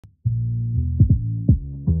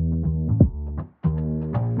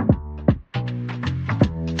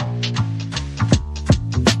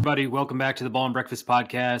everybody. Welcome back to the Ball and Breakfast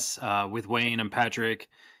podcast with Wayne. I'm Patrick.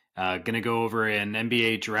 Going to go over an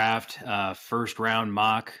NBA draft first round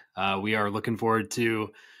mock. We are looking forward to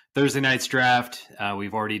Thursday night's draft.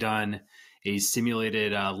 We've already done a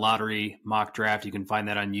simulated lottery mock draft. You can find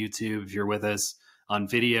that on YouTube if you're with us on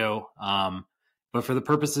video. But for the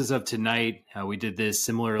purposes of tonight, we did this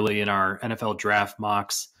similarly in our NFL draft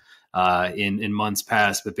mocks in months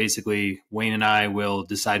past. But basically, Wayne and I will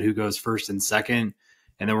decide who goes first and second.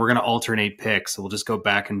 And then we're going to alternate picks. So we'll just go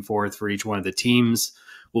back and forth for each one of the teams.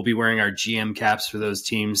 We'll be wearing our GM caps for those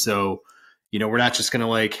teams. So, we're not just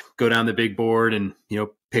going to go down the big board and,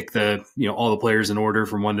 pick all the players in order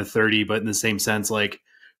from 1 to 30. But in the same sense, we're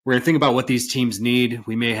going to think about what these teams need.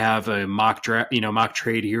 We may have a mock draft, mock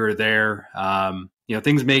trade here or there.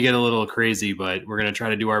 Things may get a little crazy, but we're going to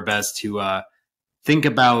try to do our best to think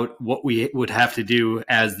about what we would have to do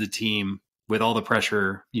as the team with all the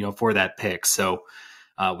pressure, for that pick. So,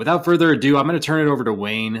 without further ado, I'm going to turn it over to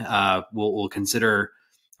Wayne. We'll consider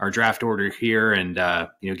our draft order here and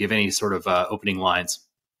give any sort of opening lines.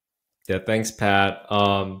 Yeah, thanks, Pat.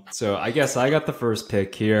 So I guess I got the first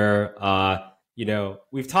pick here.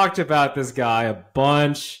 We've talked about this guy a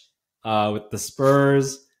bunch with the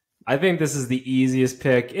Spurs. I think this is the easiest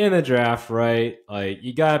pick in the draft, right?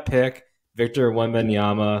 You got to pick Victor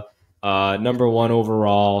Wembanyama, number 1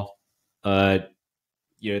 overall. The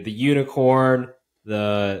unicorn,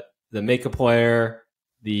 the makeup player,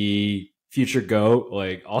 the future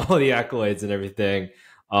GOAT, all the accolades and everything.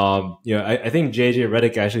 I think JJ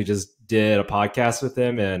Redick actually just did a podcast with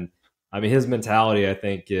him, and his mentality, I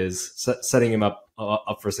think, is setting him up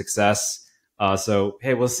for success. So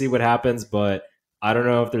hey, we'll see what happens, but I don't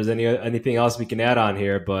know if there's anything else we can add on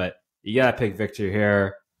here, but you gotta pick Victor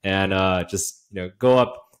here and just go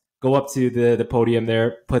up to the podium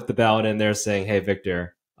there, put the ballot in there saying, hey,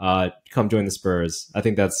 Victor, come join the Spurs. I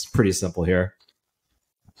think that's pretty simple here.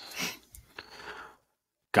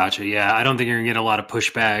 Gotcha. Yeah, I don't think you're going to get a lot of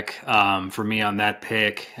pushback for me on that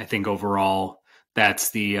pick. I think overall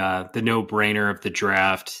that's the no-brainer of the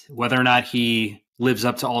draft. Whether or not he lives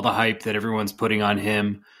up to all the hype that everyone's putting on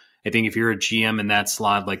him, I think if you're a GM in that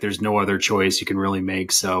slot, there's no other choice you can really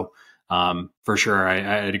make. So for sure,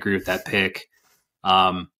 I'd agree with that pick.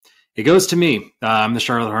 It goes to me. I'm the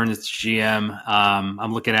Charlotte Hornets GM.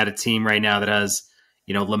 I'm looking at a team right now that has,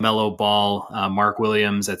 LaMelo Ball, Mark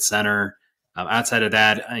Williams at center. Outside of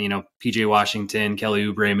that, PJ Washington, Kelly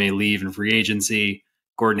Oubre may leave in free agency.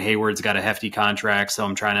 Gordon Hayward's got a hefty contract, so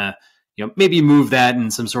I'm trying to, maybe move that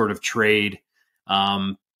in some sort of trade.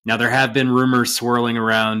 Now there have been rumors swirling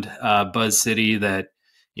around Buzz City that,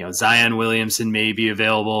 Zion Williamson may be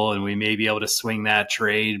available and we may be able to swing that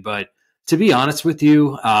trade. But to be honest with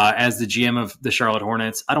you, as the GM of the Charlotte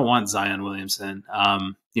Hornets, I don't want Zion Williamson.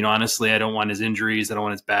 Honestly, I don't want his injuries. I don't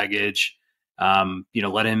want his baggage.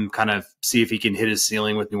 Let him kind of see if he can hit his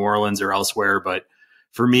ceiling with New Orleans or elsewhere. But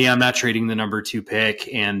for me, I'm not trading the number 2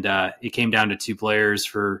 pick. And it came down to 2 players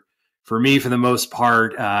for me, for the most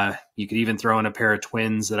part. You could even throw in a pair of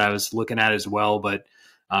twins that I was looking at as well. But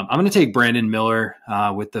I'm going to take Brandon Miller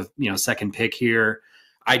with the second pick here.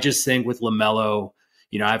 I just think with LaMelo,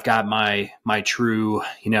 I've got my true,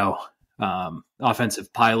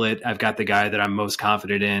 offensive pilot. I've got the guy that I'm most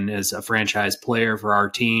confident in as a franchise player for our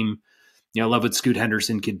team. I love what Scoot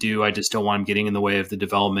Henderson could do. I just don't want him getting in the way of the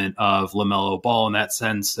development of LaMelo Ball in that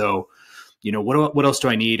sense. So, what else do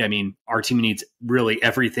I need? Our team needs really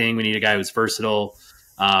everything. We need a guy who's versatile,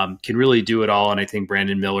 can really do it all. And I think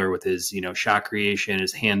Brandon Miller with his, shot creation,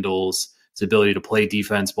 his handles, his ability to play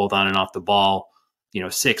defense both on and off the ball,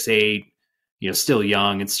 6'8", still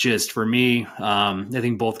young. It's just, for me, I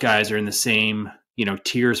think both guys are in the same,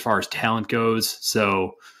 tier as far as talent goes.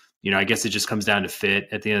 So, I guess it just comes down to fit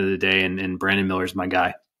at the end of the day, and Brandon Miller's my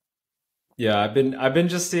guy. Yeah, I've been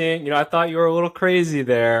just seeing, I thought you were a little crazy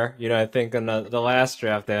there, I think on the last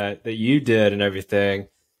draft that you did and everything.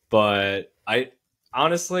 But I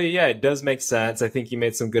honestly, yeah, it does make sense. I think you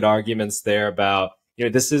made some good arguments there about,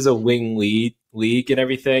 this is a wing league and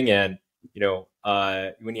everything. And,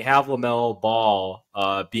 when you have LaMelo Ball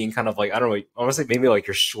being kind of I don't know, I want to say maybe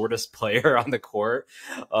your shortest player on the court,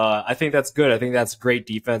 I think that's good. I think that's great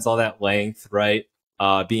defense, all that length, right?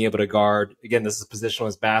 Being able to guard. Again, this is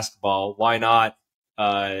positionless basketball. Why not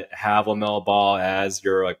have LaMelo Ball as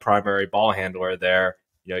your primary ball handler there?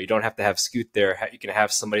 You don't have to have Scoot there. You can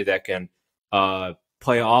have somebody that can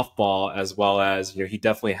play off ball as well as, he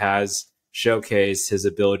definitely has showcased his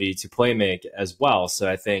ability to play make as well. So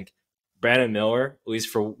I think Brandon Miller, at least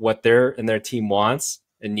for what their team wants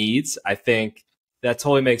and needs, I think that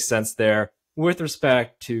totally makes sense there. With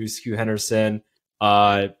respect to Scoot Henderson,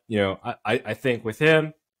 I think with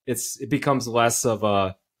him, it becomes less of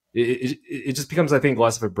a it just becomes, I think,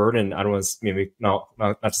 less of a burden. I don't want to maybe not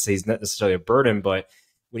to say he's not necessarily a burden, but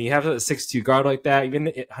when you have a 6'2" guard like that,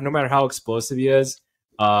 even no matter how explosive he is,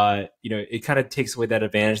 it kind of takes away that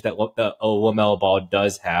advantage that LaMelo Ball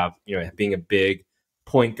does have, being a big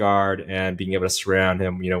point guard and being able to surround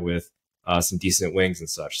him, with some decent wings and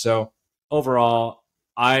such. So overall,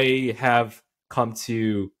 I have come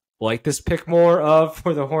to like this pick more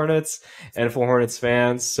for the Hornets and for Hornets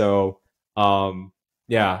fans. So,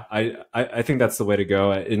 yeah, I think that's the way to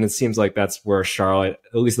go. And it seems like that's where Charlotte,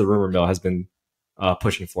 at least the rumor mill, has been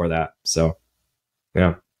pushing for that. So,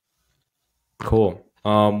 yeah. Cool.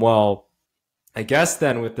 Well, I guess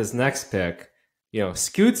then with this next pick,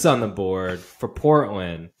 Scoot's on the board for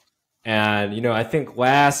Portland. And, I think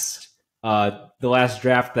the last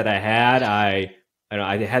draft that I had, I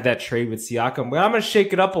had that trade with Siakam, but I'm going to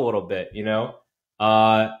shake it up a little bit,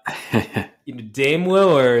 Dame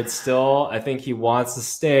Lillard still, I think he wants to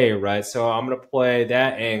stay, right? So I'm going to play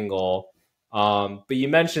that angle. But you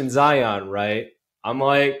mentioned Zion, right? I'm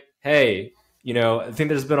like, hey, I think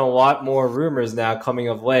there's been a lot more rumors now coming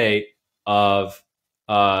of late of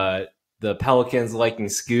the Pelicans liking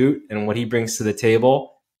Scoot and what he brings to the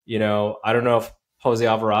table. I don't know if Jose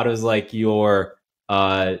Alvarado is like your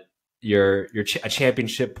a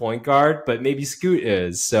championship point guard, but maybe Scoot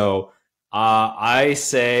is. So I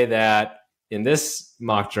say that in this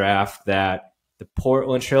mock draft that the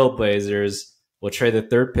Portland Trail Blazers will trade the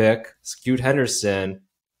third pick, Scoot Henderson,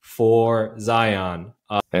 for Zion.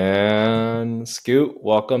 And Scoot,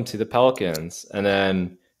 welcome to the Pelicans. And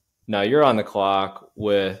then now you're on the clock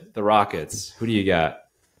with the Rockets. Who do you got?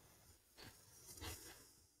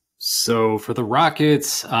 So for the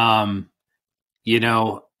Rockets, I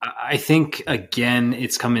think, again,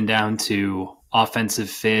 it's coming down to offensive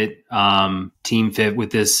fit, team fit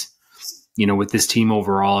with this, with this team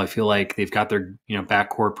overall. I feel like they've got their,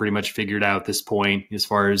 backcourt pretty much figured out at this point as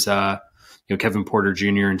far as, Kevin Porter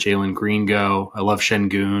Jr. and Jalen Green go. I love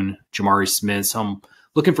Şengün, Jamari Smith. So I'm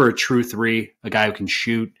looking for a true three, a guy who can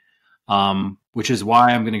shoot, which is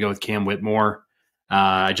why I'm going to go with Cam Whitmore.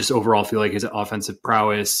 I just overall feel like his offensive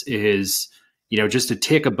prowess is, just a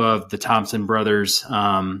tick above the Thompson brothers,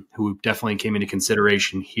 who definitely came into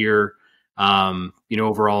consideration here.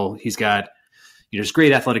 Overall, he's got, just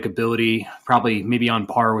great athletic ability, probably maybe on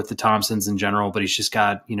par with the Thompsons in general, but he's just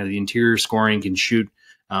got, the interior scoring, can shoot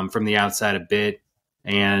from the outside a bit.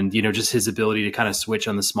 And, just his ability to kind of switch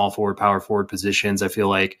on the small forward, power forward positions, I feel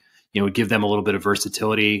like, would give them a little bit of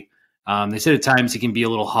versatility. They said at times he can be a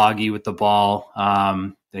little hoggy with the ball.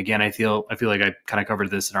 Again, I feel like I kind of covered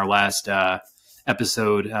this in our last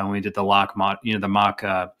episode when we did the mock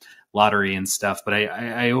lottery and stuff. But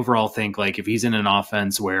I overall think, like, if he's in an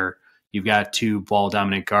offense where you've got two ball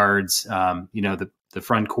dominant guards, the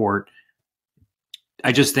front court,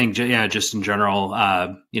 I just think, just in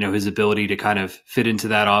general, his ability to kind of fit into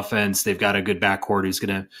that offense. They've got a good backcourt who's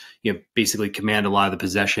going to, basically command a lot of the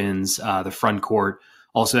possessions. The front court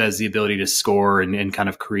also has the ability to score and kind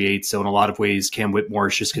of create. So in a lot of ways, Cam Whitmore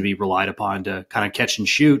is just going to be relied upon to kind of catch and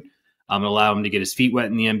shoot, and allow him to get his feet wet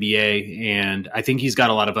in the NBA. And I think he's got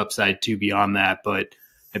a lot of upside too beyond that. But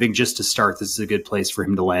I think just to start, this is a good place for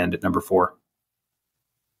him to land at number 4.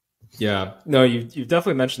 Yeah, no, you've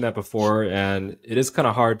definitely mentioned that before, and it is kind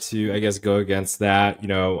of hard to, I guess, go against that.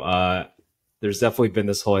 There's definitely been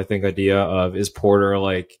this whole, I think, idea of, is Porter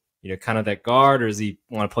like, kind of that guard, or does he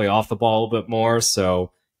want to play off the ball a little bit more?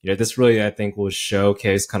 So, this really, I think, will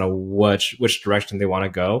showcase kind of which direction they want to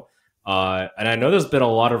go. And I know there's been a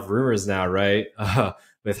lot of rumors now, right?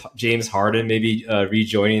 With James Harden maybe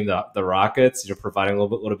rejoining the Rockets, providing a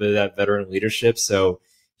little bit of that veteran leadership. So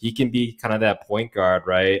he can be kind of that point guard,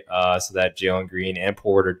 right? So that Jalen Green and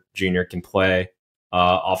Porter Jr. can play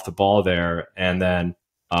off the ball there. And then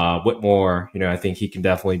Whitmore, I think he can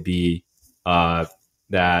definitely be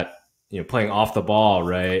that, playing off the ball,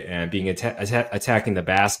 right? And being attacking the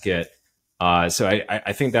basket. So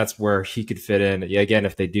I think that's where he could fit in. Yeah, again,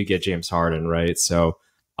 if they do get James Harden, right? So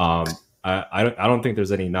I don't think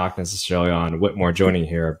there's any knock necessarily on Whitmore joining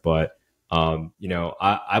here, but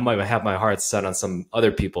I might have my heart set on some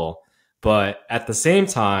other people. But at the same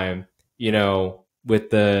time,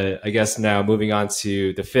 with I guess now moving on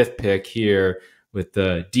to the 5th pick here with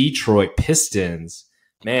the Detroit Pistons,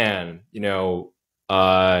 man,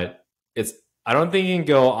 I don't think you can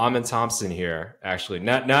go Amen Thompson here. Actually,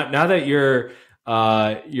 now that your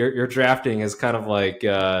drafting is kind of like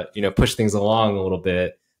push things along a little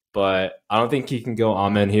bit, but I don't think you can go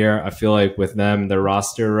Amen here. I feel like with them, their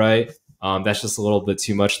roster, right, that's just a little bit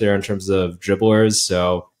too much there in terms of dribblers.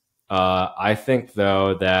 So I think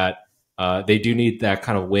though that they do need that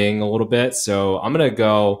kind of wing a little bit. So I'm gonna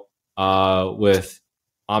go with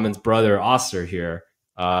Amin's brother Oster here.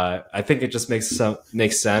 I think it just makes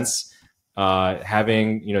sense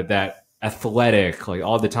having that athletic, like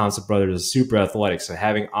all the Thompson brothers are super athletic. So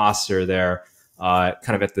having Oster there, kind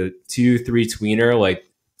of at the 2-3 tweener, like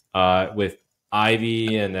with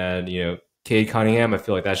Ivy and then Cade Cunningham, I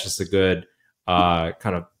feel like that's just a good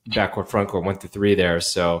kind of backcourt, frontcourt 1-3 there.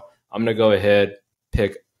 So I'm gonna go ahead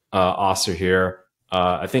pick Oster here.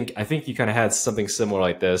 I think you kind of had something similar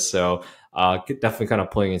like this, so definitely kind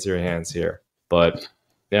of playing into your hands here. But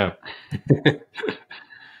yeah.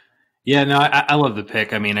 Yeah, no, I love the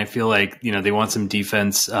pick. I mean, I feel like, they want some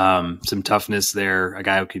defense, some toughness there, a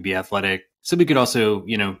guy who could be athletic. Somebody could also,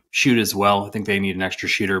 shoot as well. I think they need an extra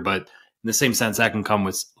shooter, but in the same sense, that can come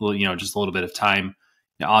with, just a little bit of time.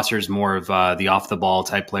 Oster's more of the off the ball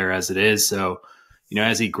type player as it is. So,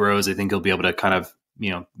 as he grows, I think he'll be able to kind of,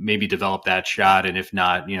 maybe develop that shot. And if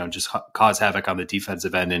not, just cause havoc on the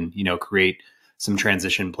defensive end and, create some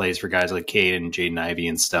transition plays for guys like Cade and Jaden Ivey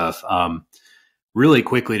and stuff. Really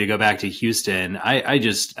quickly to go back to Houston, I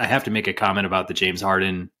have to make a comment about the James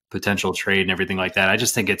Harden potential trade and everything like that. I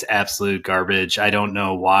just think it's absolute garbage. I don't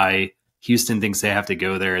know why Houston thinks they have to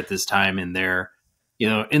go there at this time in their,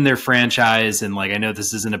 in their franchise. And like, I know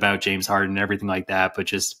this isn't about James Harden and everything like that, but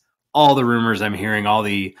just all the rumors I'm hearing, all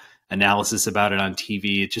the analysis about it on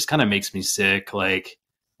TV, it just kind of makes me sick. Like,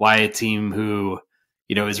 why a team who,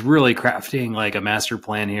 is really crafting like a master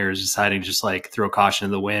plan here is deciding to just like throw caution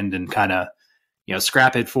in the wind and kind of,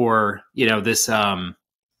 scrap it for, this, I don't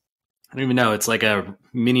even know. It's like a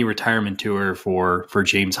mini retirement tour for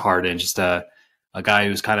James Harden, just a guy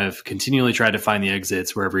who's kind of continually tried to find the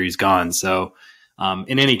exits wherever he's gone. So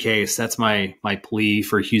in any case, that's my plea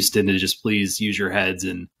for Houston to just please use your heads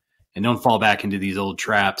and don't fall back into these old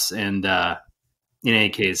traps. And in any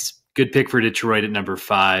case, good pick for Detroit at number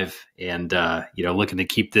 5 and, looking to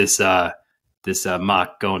keep this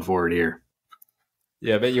mock going forward here.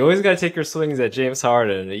 Yeah, but you always got to take your swings at James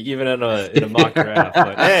Harden, even in a mock draft.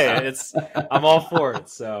 But hey, I'm all for it.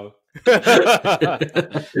 So this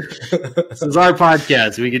is our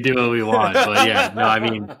podcast; we can do what we want. But yeah, no, I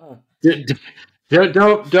mean,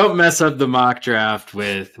 don't mess up the mock draft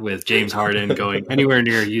with James Harden going anywhere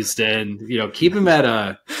near Houston. Keep him at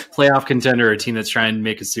a playoff contender, a team that's trying to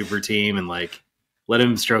make a super team, and like let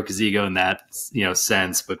him stroke his ego in that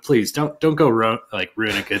sense. But please don't go ruin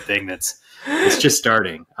a good thing that's. It's just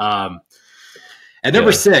starting. At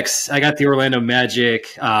number 6, I got the Orlando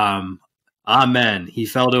Magic. Amen. He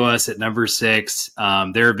fell to us at number 6.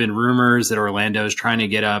 There have been rumors that Orlando is trying to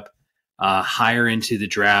get up higher into the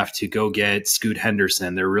draft to go get Scoot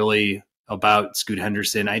Henderson. They're really about Scoot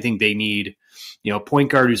Henderson. I think they need, a point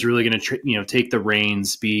guard who's really going to, take the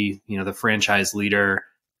reins, be, the franchise leader.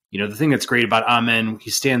 The thing that's great about Amen, he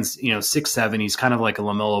stands, 6'7". He's kind of like a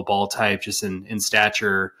LaMelo Ball type, just in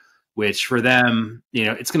stature, which for them,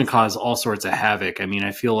 it's going to cause all sorts of havoc. I mean,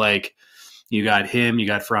 I feel like you got him, you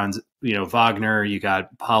got Franz, Wagner, you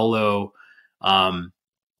got Paolo, can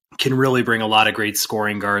really bring a lot of great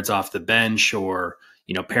scoring guards off the bench or,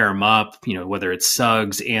 pair them up, whether it's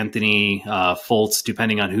Suggs, Anthony, Fultz,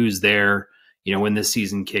 depending on who's there, when this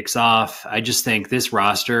season kicks off. I just think this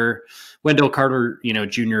roster, Wendell Carter,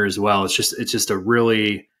 Jr. as well, it's just a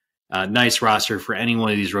really nice roster for any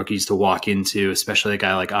one of these rookies to walk into, especially a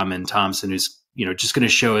guy like Amen Thompson, who's, just going to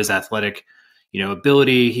show his athletic,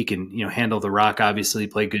 ability. He can, handle the rock, obviously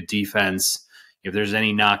play good defense. If there's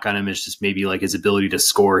any knock on him, it's just maybe like his ability to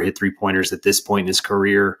score, hit 3-pointers at this point in his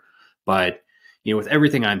career. But, with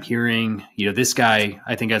everything I'm hearing, this guy,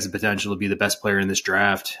 I think has the potential to be the best player in this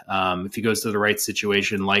draft. If he goes to the right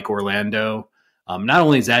situation, like Orlando, not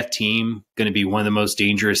only is that team going to be one of the most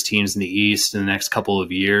dangerous teams in the East in the next couple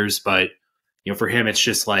of years, but for him, it's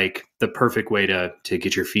just like the perfect way to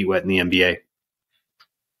get your feet wet in the NBA.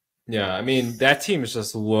 Yeah, I mean, that team is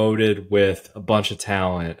just loaded with a bunch of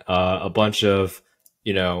talent, a bunch of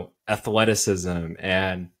athleticism,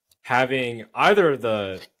 and having either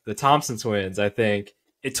the Thompson twins, I think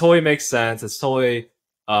it totally makes sense. It's totally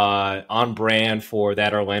on brand for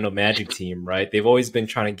that Orlando Magic team, right? They've always been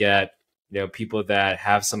trying to get people that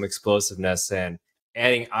have some explosiveness, and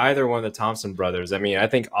adding either one of the Thompson brothers. I mean, I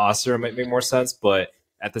think Oster might make more sense, but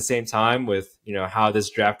at the same time, with how this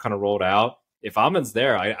draft kind of rolled out, if Amen's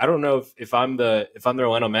there, I don't know if I'm the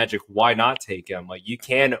Orlando Magic, why not take him? Like, you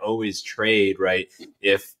can always trade, right?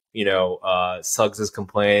 If Suggs is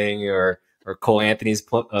complaining or Cole Anthony's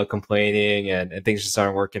complaining, and things just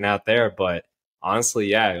aren't working out there. But honestly,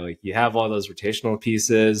 yeah, like you have all those rotational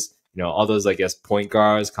pieces. All those, I guess, point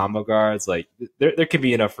guards, combo guards, like there could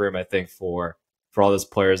be enough room, I think, for for all those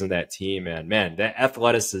players in that team. And man, that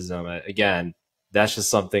athleticism, again, that's just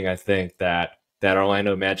something I think that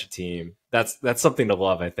Orlando Magic team, that's something to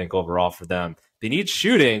love, I think, overall for them. They need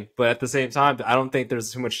shooting, but at the same time, I don't think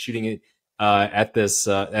there's too much shooting at this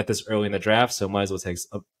early in the draft. So might as well take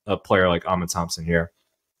a player like Ahmed Thompson here.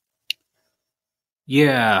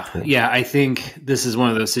 Yeah, yeah. I think this is one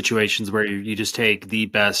of those situations where you just take the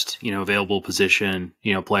best, available position,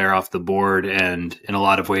 player off the board. And in a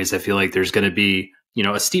lot of ways, I feel like there's going to be,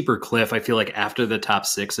 a steeper cliff. I feel like after the top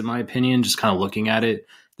 6, in my opinion, just kind of looking at it,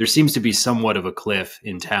 there seems to be somewhat of a cliff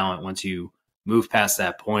in talent once you move past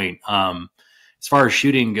that point. As far as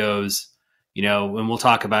shooting goes, and we'll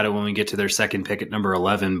talk about it when we get to their second pick at number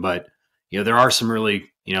 11, but there are some really,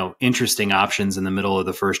 interesting options in the middle of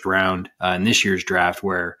the first round in this year's draft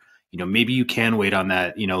where, maybe you can wait on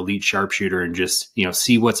that, elite sharpshooter and just,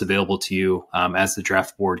 see what's available to you as the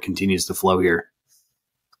draft board continues to flow here.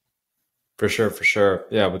 For sure.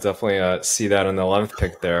 Yeah, we'll definitely see that in the 11th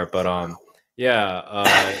pick there. But at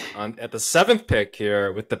the 7th pick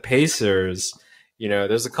here with the Pacers,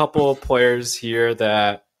 there's a couple of players here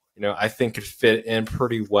that, I think could fit in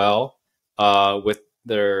pretty well with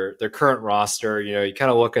their current roster. You kind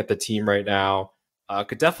of look at the team right now,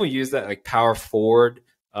 could definitely use that like power forward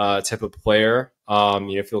type of player.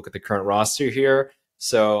 If you look at the current roster here.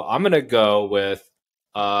 So I'm going to go with,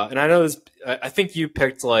 and I know this, I think you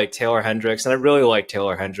picked like Taylor Hendricks, and I really like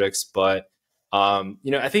Taylor Hendricks, but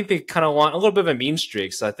I think they kind of want a little bit of a mean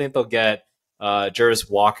streak. So I think they'll get Jarvis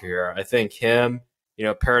Walker here. I think him,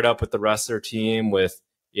 paired up with the rest of their team with,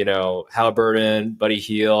 Halliburton, Buddy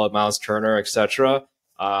Hield, Miles Turner, etc.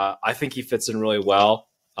 I think he fits in really well.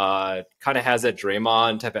 Kind of has that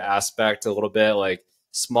Draymond type of aspect a little bit, like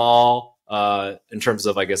small in terms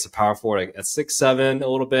of, I guess, a power forward like at 6'7" a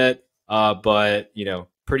little bit, but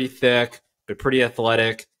pretty thick, but pretty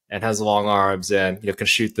athletic, and has long arms, and can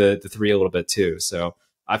shoot the three a little bit too. So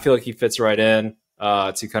I feel like he fits right in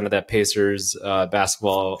to kind of that Pacers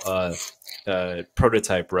basketball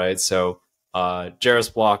prototype, right? So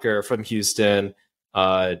Jarvis Walker from Houston,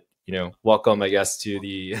 welcome, I guess, to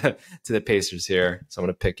the to the Pacers here. So I'm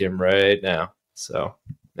gonna pick him right now. So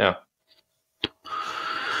yeah.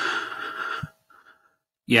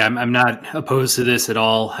 Yeah, I'm not opposed to this at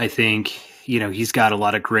all. I think, he's got a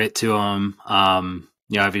lot of grit to him.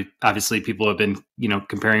 Obviously people have been,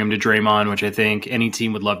 comparing him to Draymond, which I think any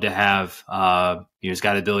team would love to have. He's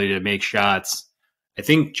got the ability to make shots. I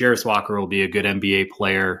think Jarvis Walker will be a good NBA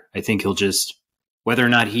player. I think he'll just, whether or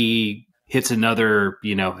not he hits another,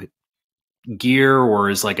 gear or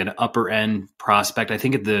is like an upper end prospect, I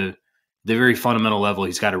think at the very fundamental level,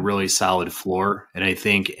 he's got a really solid floor. And I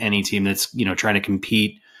think any team that's, trying to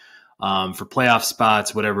compete for playoff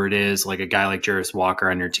spots, whatever it is, like a guy like Jarvis Walker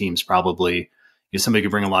on your team is probably, somebody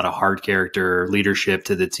could bring a lot of hard character leadership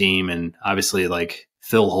to the team and obviously like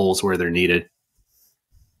fill holes where they're needed.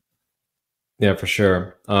 Yeah, for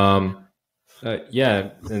sure. Yeah,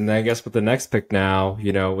 and I guess with the next pick now,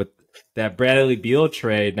 with that Bradley Beal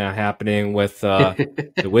trade now happening with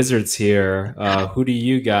the Wizards here, who do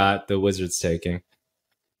you got the Wizards taking?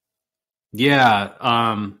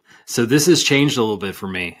 Yeah, so this has changed a little bit for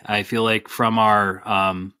me. I feel like from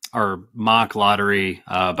our mock lottery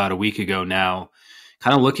about a week ago now,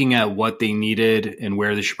 kind of looking at what they needed and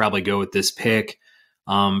where they should probably go with this pick.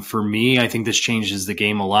 For me, I think this changes the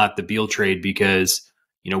game a lot, the Beal trade, because,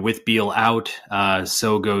 with Beal out,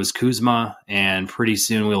 so goes Kuzma, and pretty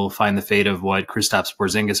soon we'll find the fate of what Kristaps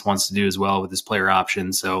Porzingis wants to do as well with his player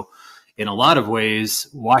option. So in a lot of ways,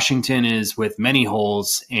 Washington is with many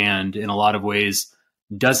holes, and in a lot of ways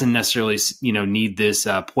doesn't necessarily, need this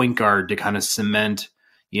point guard to kind of cement,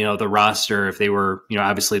 the roster if they were,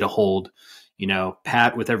 obviously to hold,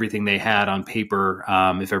 pat with everything they had on paper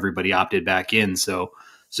if everybody opted back in. So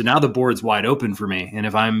now the board's wide open for me. And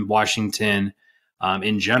if I'm Washington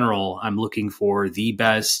in general, I'm looking for the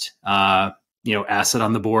best, asset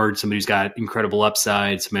on the board, somebody who's got incredible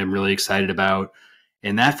upside, somebody I'm really excited about.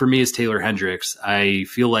 And that for me is Taylor Hendricks. I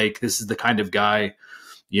feel like this is the kind of guy,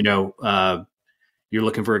 you're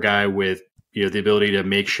looking for a guy with, the ability to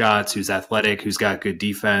make shots, who's athletic, who's got good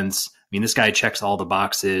defense. I mean, this guy checks all the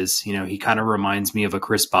boxes. He kind of reminds me of a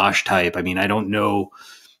Chris Bosh type. I mean, I don't know,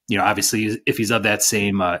 obviously if he's of that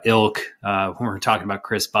same ilk when we're talking about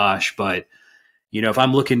Chris Bosh, but, if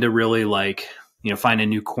I'm looking to really like, find a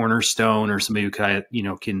new cornerstone or somebody who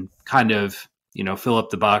can kind of, fill up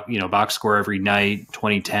the box score every night,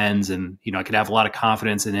 2010s. And, I could have a lot of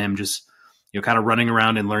confidence in him just, kind of running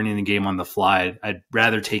around and learning the game on the fly. I'd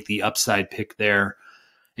rather take the upside pick there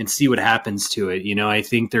and see what happens to it. I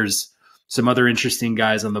think there's some other interesting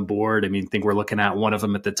guys on the board. I mean, I think we're looking at one of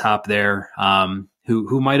them at the top there,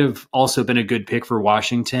 who might have also been a good pick for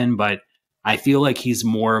Washington, but I feel like he's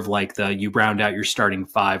more of like you round out your starting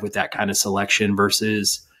five with that kind of selection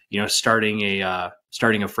versus starting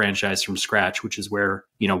a franchise from scratch, which is where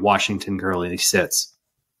Washington currently sits.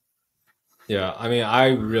 Yeah, I mean, I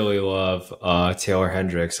really love Taylor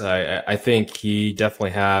Hendricks. I think he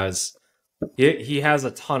definitely has he has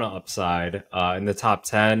a ton of upside in the top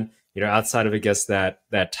 10. Outside of, I guess,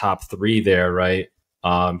 that top three there, right?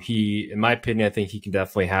 He, in my opinion, I think he can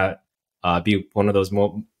definitely be one of those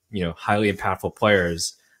more highly impactful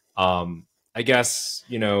players. I guess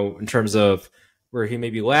in terms of where he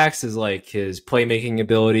maybe lacks is like his playmaking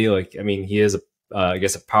ability. Like, I mean, he is I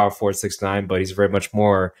guess a power forward 6'9", but he's very much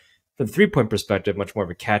more from the 3-point perspective, much more of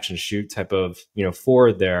a catch and shoot type of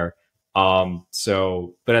forward there. But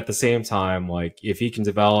at the same time, like if he can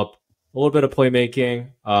develop a little bit of playmaking,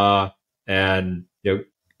 and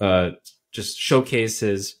just showcase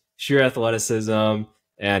his sheer athleticism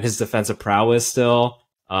and his defensive prowess still,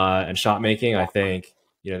 and shot making, I think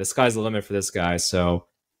the sky's the limit for this guy. So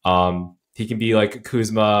he can be like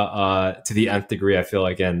Kuzma to the nth degree, I feel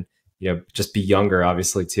like, and just be younger,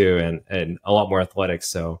 obviously, too, and a lot more athletic.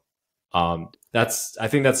 So I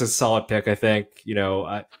think that's a solid pick. I think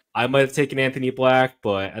I might have taken Anthony Black,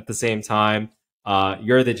 but at the same time,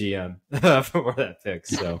 you're the GM for that pick.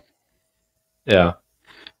 So yeah.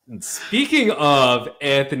 And speaking of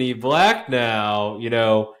Anthony Black, now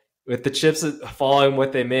with the chips falling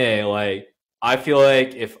what they may, like I feel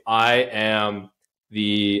like if I am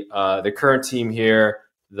the current team here,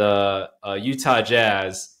 the Utah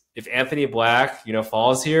Jazz, if Anthony Black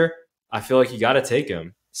falls here, I feel like you got to take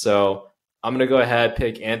him. So I'm gonna go ahead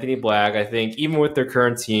pick Anthony Black. I think even with their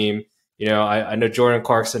current team, I know Jordan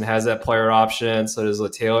Clarkson has that player option. So does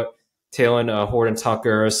Taylor Horton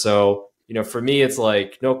Tucker. So for me, it's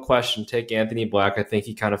like no question, take Anthony Black. I think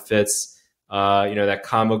he kind of fits that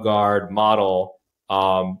combo guard model.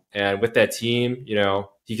 And with that team,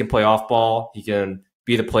 he can play off ball. He can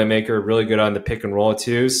be the playmaker, really good on the pick and roll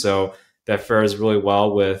too. So that fares really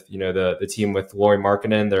well with the team with Lauri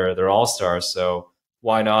Markkanen. They're all stars. So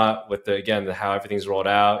why not with how everything's rolled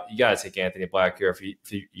out? You got to take Anthony Black here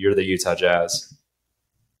if you're the Utah Jazz.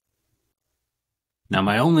 Now,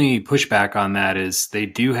 my only pushback on that is they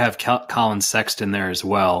do have Colin Sexton there as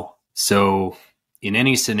well. So in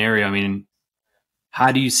any scenario, I mean,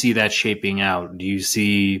 how do you see that shaping out? Do you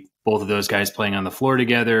see both of those guys playing on the floor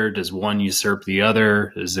together? Does one usurp the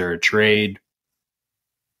other? Is there a trade?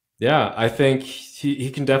 Yeah, I think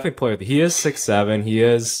he can definitely play with it. He is 6'7". He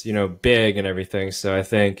is, big and everything. So I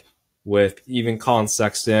think with even Colin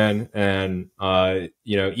Sexton and,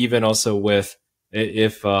 even also with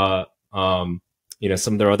if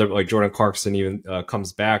some of their other, like Jordan Clarkson even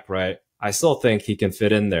comes back, right? I still think he can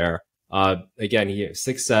fit in there. Again, he is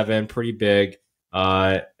 6'7", pretty big,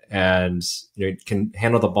 and can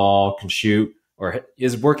handle the ball, can shoot, or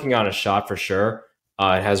is working on a shot for sure.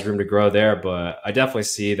 It has room to grow there, but I definitely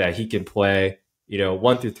see that he can play,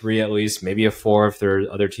 1 through 3 at least, maybe a 4 if there are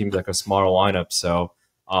other teams like a smaller lineup. So,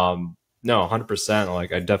 no, 100%.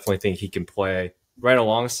 Like I definitely think he can play right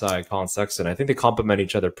alongside Colin Sexton. I think they complement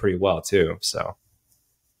each other pretty well too. So,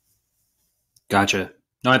 gotcha.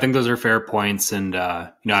 No, I think those are fair points, and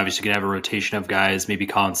obviously you can have a rotation of guys. Maybe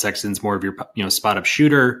Colin Sexton's more of your spot up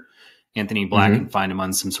shooter. Anthony Black can find him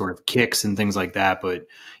on some sort of kicks and things like that. But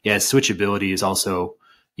yeah, switchability is also,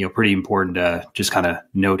 pretty important to just kind of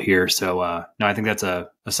note here. So no, I think that's a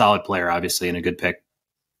solid player, obviously, and a good pick.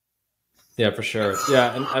 Yeah, for sure.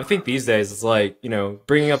 Yeah, and I think these days it's like,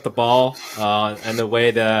 bringing up the ball and the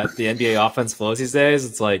way that the NBA offense flows these days,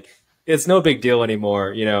 it's like, it's no big deal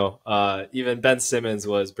anymore. Even Ben Simmons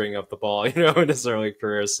was bringing up the ball, in his early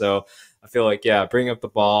career. So I feel like, yeah, bringing up the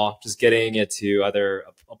ball, just getting it to either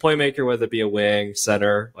a playmaker, whether it be a wing,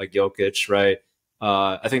 center, like Jokic, right?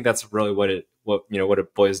 I think that's really what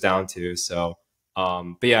it boils down to. So,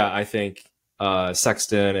 but yeah, I think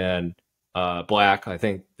Sexton and Black, I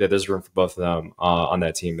think that there's room for both of them on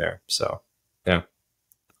that team there. So, yeah.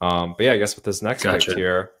 But yeah, I guess with this next pick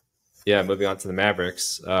here, yeah, moving on to the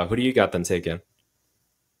Mavericks. Who do you got them taking?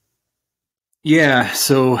 Yeah,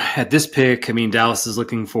 so at this pick, I mean, Dallas is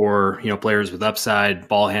looking for, players with upside,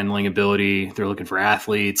 ball handling ability. They're looking for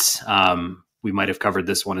athletes. We might have covered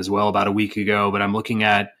this one as well about a week ago, but I'm looking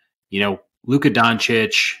at, Luka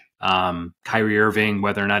Doncic, Kyrie Irving,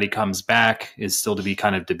 whether or not he comes back is still to be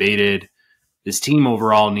kind of debated. This team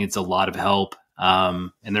overall needs a lot of help,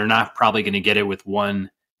 and they're not probably going to get it with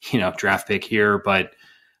one, draft pick here, but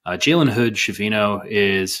Jalen Hood-Schifino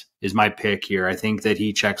is my pick here. I think that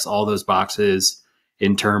he checks all those boxes,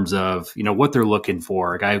 in terms of, what they're looking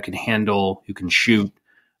for. A guy who can handle, who can shoot.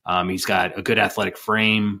 He's got a good athletic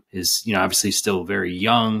frame, is, obviously still very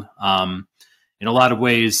young. In a lot of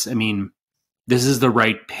ways, I mean, this is the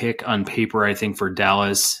right pick on paper, I think, for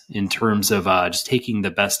Dallas in terms of just taking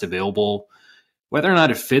the best available. Whether or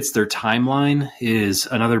not it fits their timeline is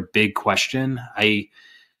another big question. I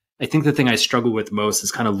think the thing I struggle with most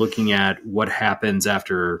is kind of looking at what happens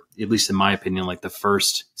after, at least in my opinion, like the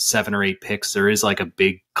first 7 or 8 picks. There is like a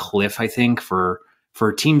big cliff, I think, for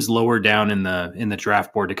teams lower down in the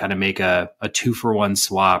draft board to kind of make a 2-for-1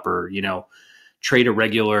 swap, or, trade a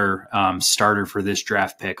regular starter for this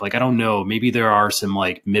draft pick. Like, I don't know, maybe there are some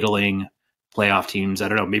like middling playoff teams. I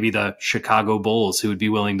don't know, maybe the Chicago Bulls who would be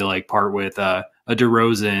willing to like part with a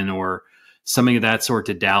DeRozan or something of that sort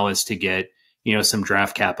to Dallas to get, some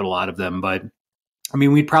draft capital out of them. But I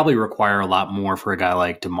mean, we'd probably require a lot more for a guy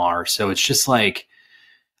like DeMar. So it's just like,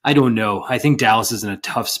 I don't know. I think Dallas is in a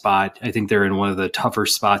tough spot. I think they're in one of the tougher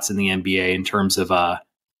spots in the NBA in terms of,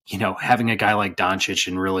 having a guy like Doncic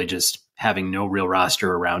and really just having no real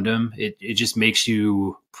roster around him. It just makes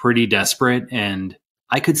you pretty desperate. And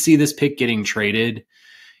I could see this pick getting traded,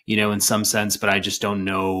 in some sense, but I just don't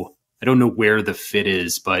know. I don't know where the fit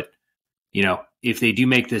is. But, if they do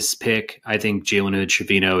make this pick, I think Jalen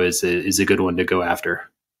Hood-Schifino is a good one to go after.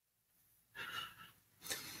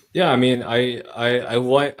 Yeah, I mean, I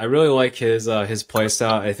really like his play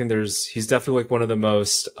style. I think he's definitely like one of the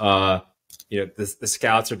most the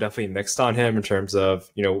scouts are definitely mixed on him in terms of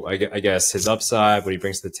I guess his upside, what he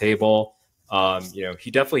brings to the table.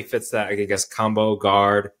 He definitely fits that, I guess, combo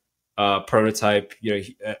guard prototype.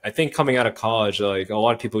 I think coming out of college, like a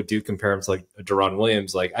lot of people do compare him to like Deron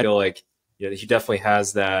Williams. Like I feel like he definitely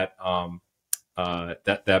has that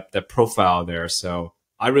that profile there. So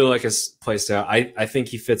I really like his play style. I think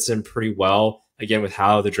he fits in pretty well, again, with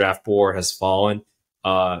how the draft board has fallen,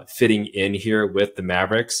 fitting in here with the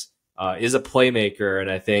Mavericks. Is a playmaker, and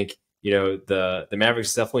I think the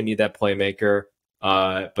Mavericks definitely need that playmaker,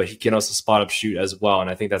 but he can also spot up shoot as well, and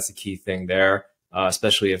I think that's the key thing there,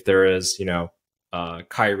 especially if there is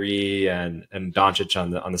Kyrie and Doncic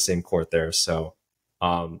on the same court there. So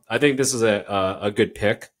I think this is a good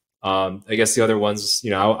pick. I guess the other ones,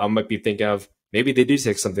 I might be thinking of, maybe they do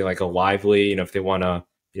take something like a Lively, if they want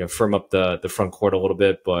to firm up the front court a little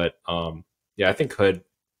bit, but I think Hood.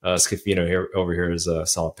 Scafino over here is a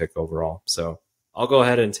solid pick overall. So I'll go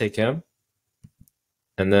ahead and take him.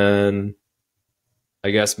 And then I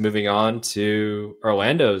guess moving on to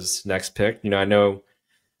Orlando's next pick. I know,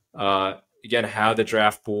 again, how the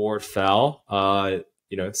draft board fell,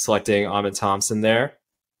 selecting Ahmed Thompson there.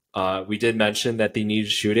 We did mention that they needed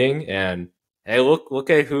shooting, and hey, look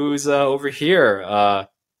at who's over here.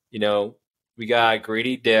 We got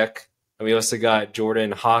Grady Dick. And we also got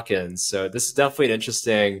Jordan Hawkins. So this is definitely an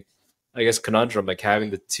interesting, I guess, conundrum, like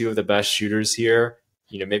having the two of the best shooters here,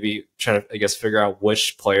 maybe trying to, I guess, figure out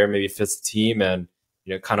which player maybe fits the team and,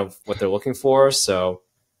 kind of what they're looking for. So,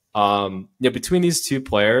 between these two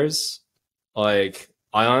players, like,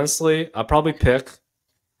 I'll probably pick,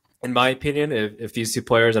 in my opinion, if these two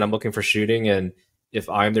players, and I'm looking for shooting, and if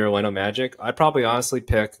I'm the Orlando Magic, I'd probably honestly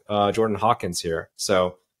pick Jordan Hawkins here.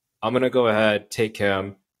 So I'm going to go ahead, take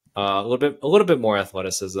him. A little bit more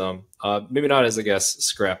athleticism. Maybe not as, I guess,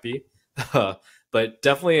 scrappy, but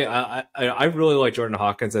definitely I really like Jordan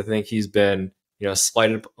Hawkins. I think he's been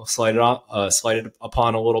slighted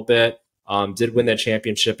upon a little bit. Did win that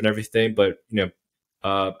championship and everything, but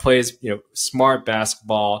plays smart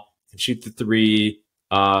basketball, can shoot the three,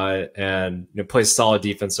 and plays solid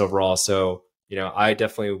defense overall. So I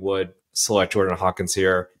definitely would select Jordan Hawkins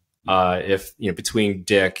here. If between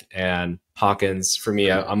Dick and Hawkins, for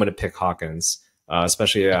me, I'm going to pick Hawkins,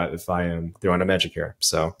 especially if I am throwing a Magic here.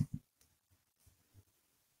 So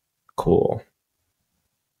cool.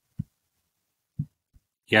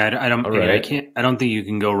 Yeah, I don't think you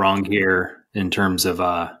can go wrong here in terms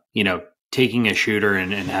of taking a shooter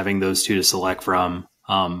and having those two to select from.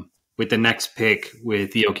 With the next pick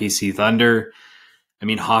with the OKC Thunder, I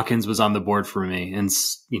mean, Hawkins was on the board for me, and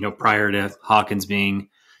prior to Hawkins being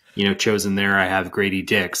chosen there, I have Grady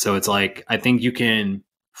Dick. So it's like, I think you can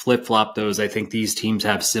flip-flop those. I think these teams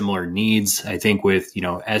have similar needs. I think with,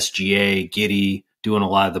 SGA, Giddey doing a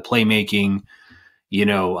lot of the playmaking,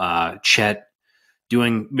 Chet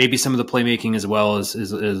doing maybe some of the playmaking as well as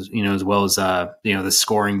the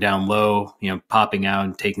scoring down low, popping out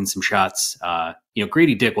and taking some shots.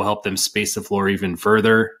 Grady Dick will help them space the floor even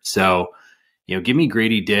further. So, give me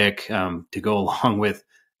Grady Dick to go along with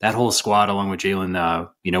that whole squad, along with Jalen,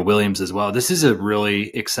 Williams as well. This is a really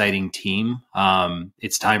exciting team.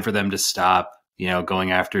 It's time for them to stop,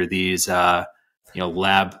 going after these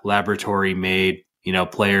laboratory made,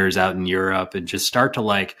 players out in Europe, and just start to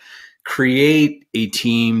like create a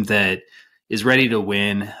team that is ready to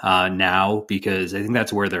win now, because I think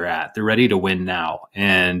that's where they're at. They're ready to win now.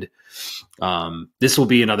 And this will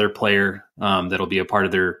be another player that'll be a part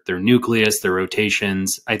of their nucleus, their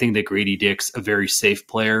rotations. I think that Grady Dick's a very safe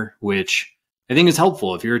player, which I think is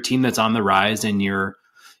helpful. If you're a team that's on the rise and you're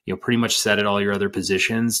pretty much set at all your other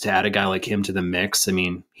positions, to add a guy like him to the mix, I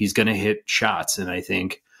mean, he's going to hit shots. And I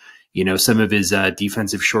think, some of his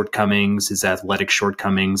defensive shortcomings, his athletic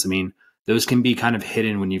shortcomings, I mean, those can be kind of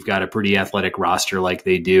hidden when you've got a pretty athletic roster like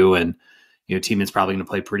they do, and a team that's probably going to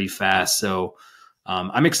play pretty fast. So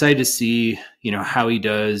I'm excited to see how he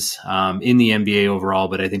does in the NBA overall.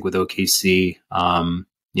 But I think with OKC,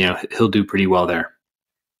 he'll do pretty well there.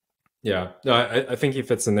 Yeah, no, I think he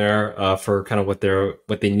fits in there for kind of what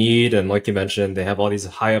they need, and like you mentioned, they have all these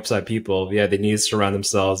high upside people. Yeah, they need to surround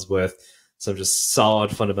themselves with some just solid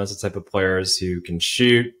fundamental type of players who can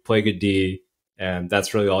shoot, play good D, and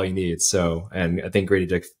that's really all you need. So, and I think Grady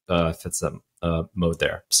Dick fits that mode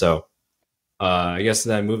there. So, I guess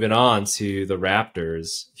then moving on to the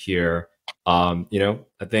Raptors here, I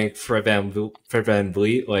think Fred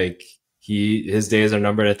VanVleet, like his days are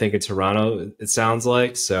numbered, I think, in Toronto, it sounds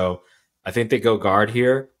like. So I think they go guard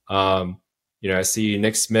here. I see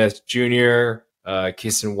Nick Smith Jr.,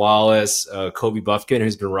 Keeson Wallace, Kobe Buffkin,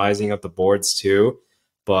 who's been rising up the boards too.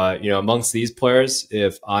 But, amongst these players,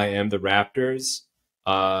 if I am the Raptors,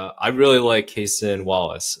 I really like Keeson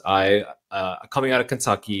Wallace. Coming out of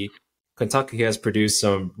Kentucky has produced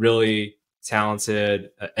some really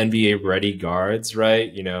talented NBA-ready guards,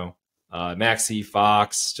 right? Maxey,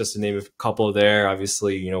 Fox, just to name a couple there.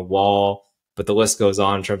 Obviously, Wall, but the list goes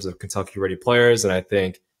on in terms of Kentucky-ready players. And I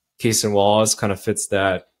think Keeson Wallace kind of fits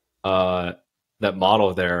that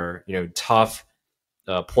model there. Tough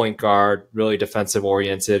point guard, really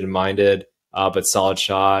defensive-oriented and minded, but solid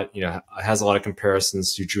shot. Has a lot of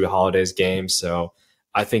comparisons to Drew Holiday's game. So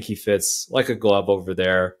I think he fits like a glove over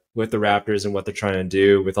there with the Raptors and what they're trying to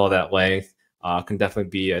do with all that length. Can definitely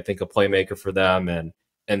be, I think, a playmaker for them and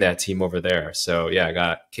that team over there. So, yeah, I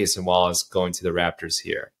got Keeson Wallace going to the Raptors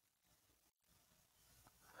here.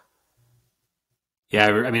 Yeah,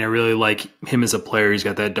 I mean, I really like him as a player. He's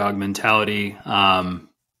got that dog mentality.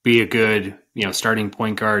 Be a good, starting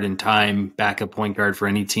point guard in time, backup point guard for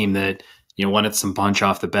any team that, wanted some punch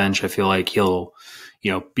off the bench. I feel like he'll,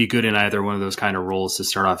 be good in either one of those kind of roles to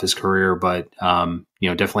start off his career, but,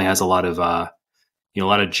 definitely has a lot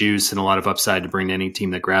of juice and a lot of upside to bring to any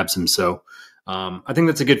team that grabs him. So I think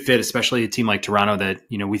that's a good fit, especially a team like Toronto that,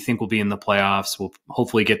 we think will be in the playoffs. Will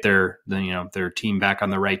hopefully get their team back on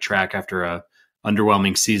the right track after a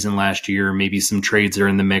underwhelming season last year. Maybe some trades are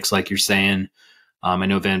in the mix, like you're saying. I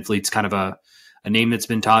know Van Vliet's kind of a name that's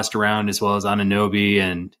been tossed around, as well as Anunoby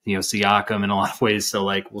and Siakam in a lot of ways. So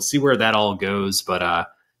like we'll see where that all goes, but I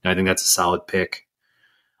think that's a solid pick.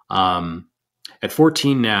 At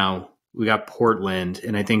 14 now, we got Portland,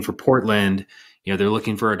 and I think for Portland, they're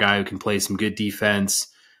looking for a guy who can play some good defense,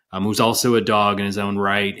 who's also a dog in his own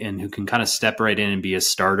right, and who can kind of step right in and be a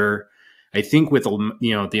starter. I think with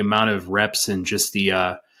the amount of reps and just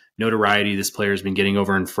the notoriety this player has been getting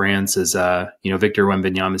over in France as Victor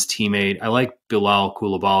Wembanyama's teammate, I like Bilal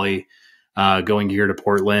Coulibaly going here to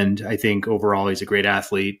Portland. I think overall he's a great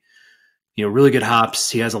athlete. Really good hops.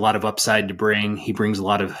 He has a lot of upside to bring. He brings a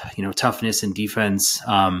lot of toughness and defense.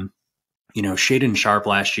 Shaedon Sharpe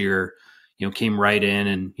last year came right in,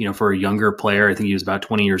 and for a younger player, I think he was about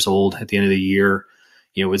 20 years old at the end of the year.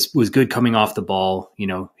 Was good coming off the ball,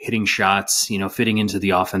 hitting shots, fitting into the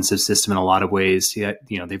offensive system in a lot of ways. Yeah,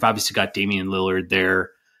 they've obviously got Damian Lillard there.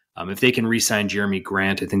 If they can re-sign Jeremy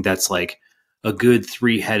Grant, I think that's like a good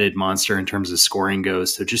three-headed monster in terms of scoring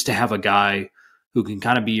goes. So just to have a guy who can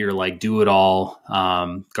kind of be your like do-it-all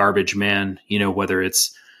garbage man, whether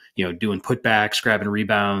it's doing putbacks, grabbing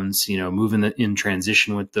rebounds, moving in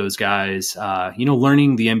transition with those guys,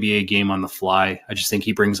 learning the NBA game on the fly. I just think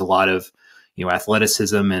he brings a lot of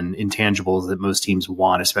athleticism and intangibles that most teams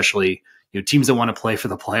want, especially teams that want to play for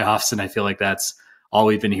the playoffs. And I feel like that's all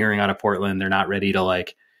we've been hearing out of Portland. They're not ready to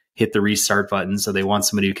like hit the restart button, so they want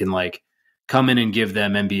somebody who can like come in and give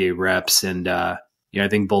them NBA reps. And I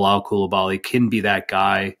think Bilal Coulibaly can be that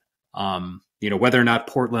guy. Whether or not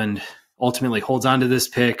Portland ultimately holds on to this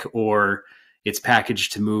pick or it's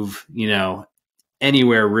packaged to move,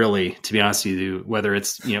 anywhere really, to be honest with you, whether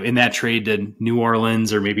it's, in that trade to New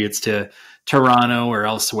Orleans or maybe it's to Toronto or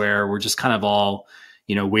elsewhere, we're just kind of all,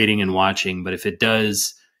 waiting and watching. But if it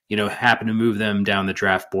does, happen to move them down the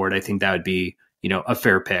draft board, I think that would be, a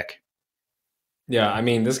fair pick. Yeah, I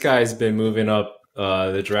mean, this guy's been moving up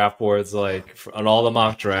the draft boards, like on all the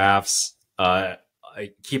mock drafts. I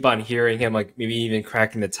keep on hearing him like maybe even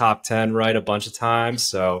cracking the top 10 right a bunch of times.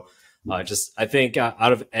 So just I think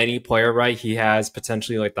out of any player, right, he has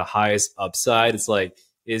potentially like the highest upside. It's like,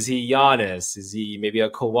 is he Giannis? Is he maybe a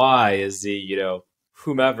Kawhi? Is he,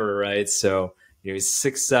 whomever, right? So, he's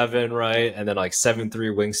 6'7", right? And then like 7'3"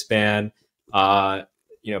 wingspan.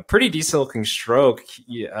 Pretty decent looking stroke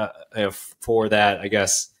for that, I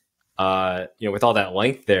guess, with all that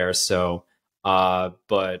length there. So,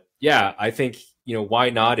 but yeah, I think, why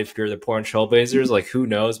not if you're the Portland Trailblazers? Like, who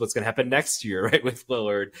knows what's going to happen next year, right, with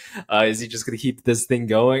Lillard? Is he just going to keep this thing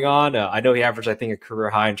going on? I know he averaged, I think, a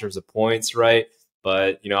career high in terms of points, right?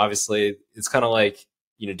 But, obviously, it's kind of like,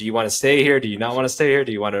 do you want to stay here? Do you not want to stay here?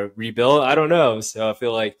 Do you want to rebuild? I don't know. So I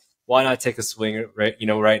feel like, why not take a swing, right?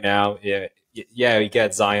 Right now, yeah, we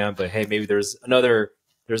get Zion, but hey, maybe there's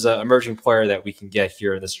an emerging player that we can get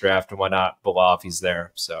here in this draft, and why not Bilal if he's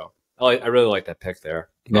there? So I really like that pick there.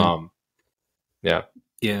 Yeah. Yeah.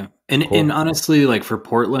 Yeah. And honestly, like for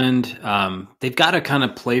Portland, they've got to kind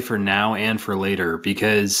of play for now and for later,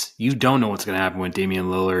 because you don't know what's going to happen with Damian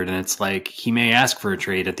Lillard. And it's like, he may ask for a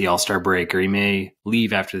trade at the All-Star break, or he may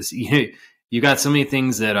leave after this. You got so many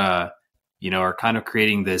things that, are kind of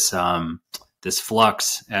creating this, this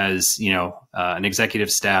flux as, an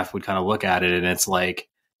executive staff would kind of look at it. And it's like,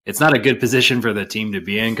 it's not a good position for the team to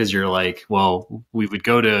be in, because you're like, well, we would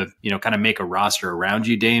go to, kind of make a roster around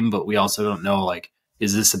you, Dame, but we also don't know, like,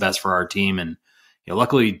 is this the best for our team? And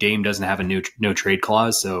luckily Dame doesn't have a no trade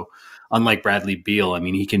clause. So unlike Bradley Beal, I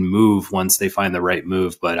mean, he can move once they find the right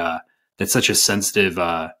move, but that's such a sensitive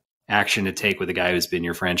action to take with a guy who's been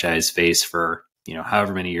your franchise face for,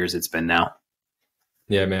 however many years it's been now.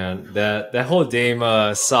 Yeah, man, that whole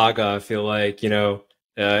Dame saga, I feel like,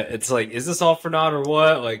 it's like, is this all for naught or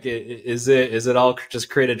what? Like, is it all just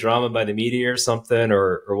created drama by the media or something,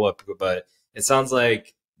 or what? But it sounds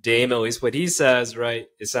like Dame, at least what he says, right?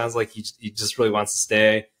 It sounds like he just really wants to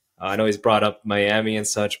stay. I know he's brought up Miami and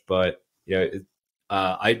such, but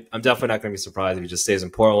I'm definitely not going to be surprised if he just stays in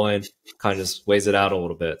Portland, kind of just weighs it out a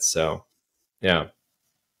little bit. So, yeah.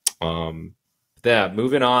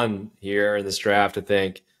 Moving on here in this draft, I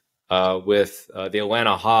think with the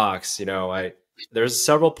Atlanta Hawks, there's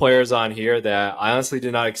several players on here that I honestly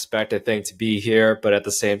did not expect, I think, to be here, but at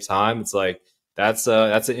the same time, it's like that's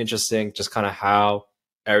an interesting, just kind of how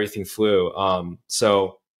everything flew.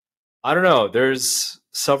 So I don't know. There's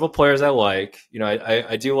several players I like.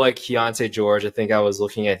 I do like Keontae George. I think I was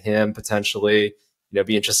looking at him potentially.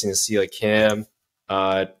 Be interesting to see like him.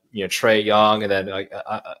 Trae Young, and then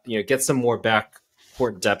get some more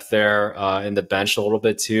backcourt depth there in the bench a little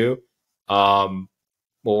bit too.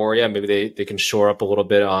 Or maybe they can shore up a little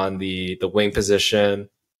bit on the wing position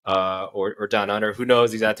or down under. Who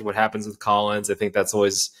knows exactly what happens with Collins? I think that's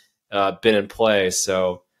always been in play.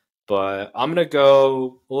 So, but I'm gonna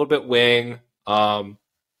go a little bit wing, kind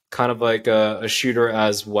of like a shooter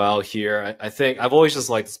as well here. I think I've always just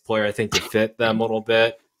liked this player. I think to fit them a little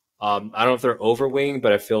bit. I don't know if they're over wing,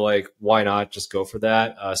 but I feel like why not just go for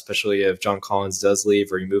that, especially if John Collins does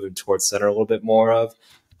leave or you move him towards center a little bit more of.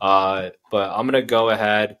 But I'm gonna go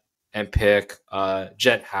ahead and pick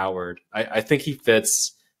Jet Howard. I think he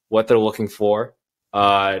fits what they're looking for.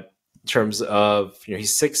 In terms of,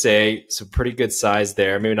 he's 6'8", so pretty good size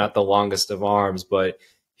there. Maybe not the longest of arms, but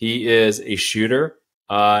he is a shooter.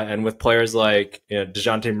 And with players like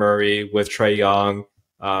DeJounte Murray, with Trae Young,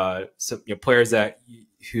 players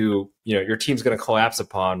who your team's going to collapse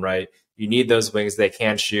upon, right? You need those wings. They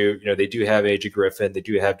can shoot. They do have AJ Griffin. They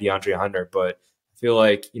do have DeAndre Hunter, but I feel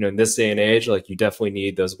like in this day and age, like you definitely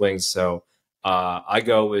need those wings. So I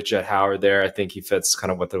go with Jet Howard there. I think he fits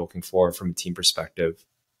kind of what they're looking for from a team perspective.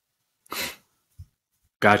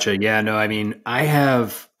 Gotcha. Yeah, no, I mean, I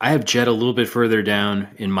have Jet a little bit further down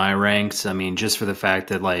in my ranks. I mean, just for the fact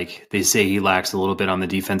that like they say he lacks a little bit on the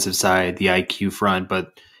defensive side, the IQ front,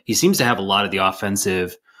 but he seems to have a lot of the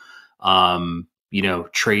offensive,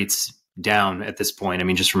 traits down at this point. I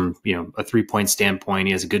mean, just from, a 3-point standpoint,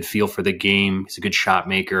 he has a good feel for the game. He's a good shot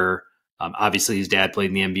maker. Obviously his dad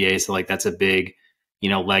played in the NBA. So like, that's a big,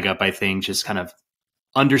 leg up, I think, just kind of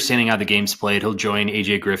understanding how the game's played. He'll join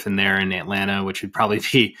AJ Griffin there in Atlanta, which would probably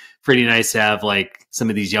be pretty nice to have like some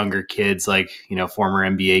of these younger kids, like, former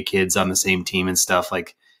NBA kids on the same team and stuff.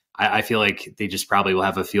 Like, I feel like they just probably will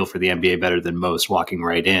have a feel for the NBA better than most walking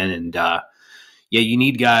right in. And you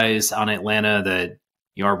need guys on Atlanta that,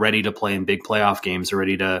 are ready to play in big playoff games, are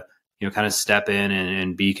ready to, kind of step in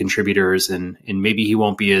and be contributors. And maybe he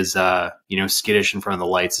won't be as, skittish in front of the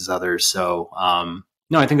lights as others. So,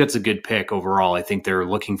 no, I think that's a good pick overall. I think they're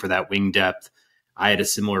looking for that wing depth. I had a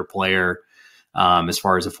similar player as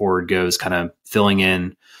far as a forward goes, kind of filling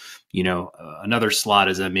in, another slot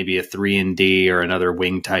as maybe a 3-and-D or another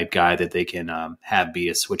wing type guy that they can have be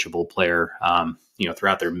a switchable player,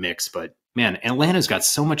 throughout their mix. But man, Atlanta's got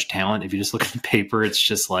so much talent. If you just look at the paper, it's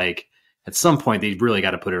just like at some point they really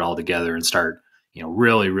got to put it all together and start,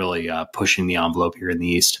 really, really pushing the envelope here in the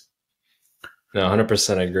East. No,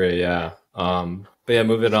 100% agree. Yeah. But yeah,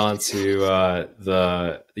 moving on to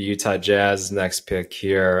the Utah Jazz next pick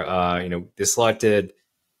here. They selected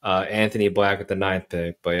Anthony Black with the 9th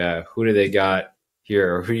pick, but yeah, who do they got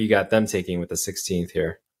here, or who do you got them taking with the 16th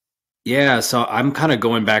here? Yeah, so I'm kind of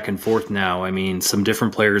going back and forth now. I mean, some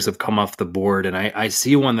different players have come off the board, and I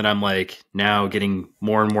see one that I'm like now getting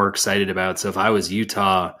more and more excited about. So if I was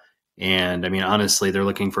Utah, and I mean, honestly, they're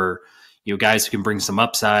looking for guys who can bring some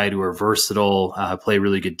upside, who are versatile, play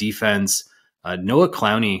really good defense. Noah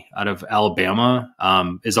Clowney out of Alabama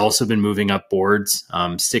has also been moving up boards.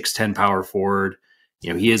 6'10" power forward.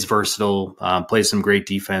 He is versatile, plays some great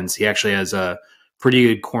defense. He actually has a pretty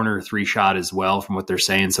good corner 3 shot as well from what they're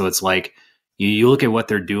saying. So it's like you look at what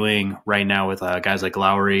they're doing right now with guys like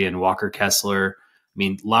Lowry and Walker Kessler. I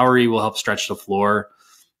mean, Lowry will help stretch the floor.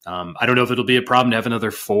 I don't know if it'll be a problem to have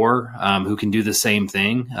another 4 who can do the same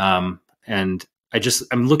thing. And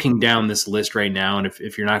I'm looking down this list right now, and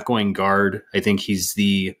if you're not going guard, I think he's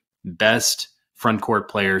the best front court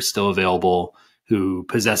player still available who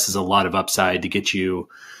possesses a lot of upside to get you,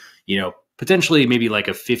 potentially maybe like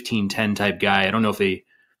a 15-10 type guy. I don't know if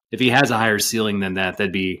he has a higher ceiling than that,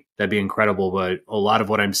 that'd be incredible. But a lot of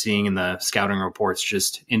what I'm seeing in the scouting reports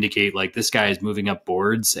just indicate like this guy is moving up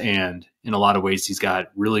boards, and in a lot of ways he's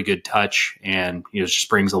got really good touch, and just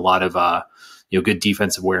brings a lot of good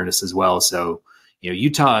defensive awareness as well. So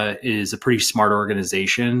Utah is a pretty smart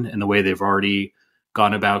organization in the way they've already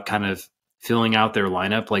gone about kind of filling out their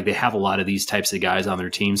lineup. Like they have a lot of these types of guys on their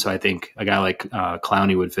team. So I think a guy like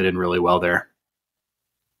Clowney would fit in really well there.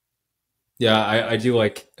 Yeah, I do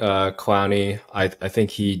like Clowney. I think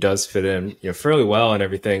he does fit in fairly well and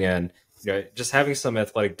everything. And just having some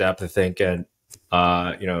athletic depth, I think, and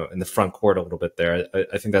in the front court a little bit there,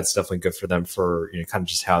 I think that's definitely good for them for kind of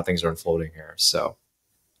just how things are unfolding here. So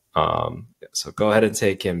so go ahead and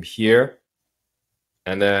take him here.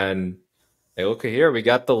 And then hey, look at here. We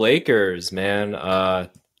got the Lakers, man.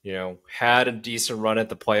 Had a decent run at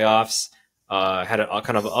the playoffs. Had a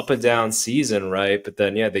kind of up and down season, right? But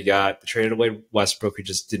then, they traded away Westbrook, who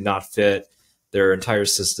just did not fit their entire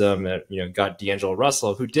system, and got D'Angelo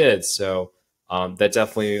Russell, who did. So that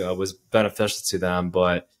definitely was beneficial to them.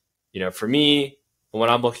 But for me, when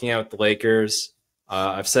I'm looking at the Lakers,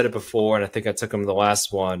 I've said it before, and I think I took him the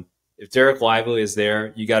last one. If Derek Lively is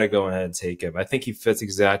there, you got to go ahead and take him. I think he fits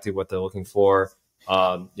exactly what they're looking for.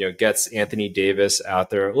 Gets Anthony Davis out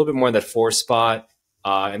there a little bit more in that 4 spot.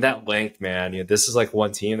 And that length, man, this is like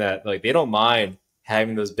one team that like they don't mind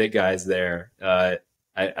having those big guys there.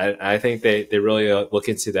 I think they really look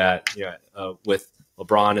into that, with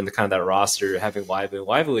LeBron and the kind of that roster, having Lively.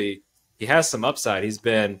 Lively, he has some upside. He's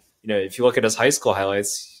been, if you look at his high school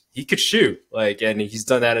highlights, he could shoot, and he's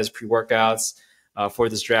done that as pre-workouts for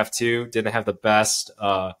this draft too. Didn't have the best,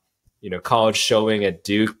 college showing at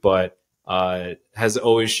Duke, but has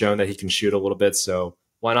always shown that he can shoot a little bit. So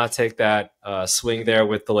why not take that swing there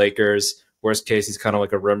with the Lakers? Worst case, he's kind of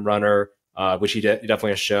like a rim runner, which he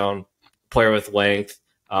definitely has shown. Player with length,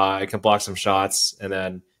 can block some shots. And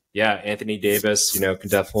then, Anthony Davis, can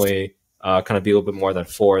definitely kind of be a little bit more than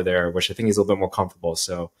 4 there, which I think he's a little bit more comfortable.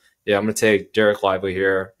 So, I'm going to take Derek Lively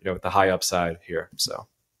here, with the high upside here. So.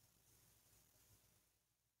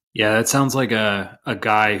 Yeah, that sounds like a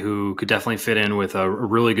guy who could definitely fit in with a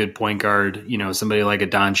really good point guard, somebody like a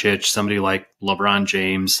Doncic, somebody like LeBron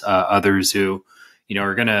James, others who,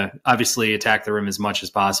 are going to obviously attack the rim as much as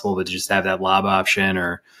possible, but just have that lob option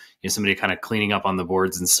or somebody kind of cleaning up on the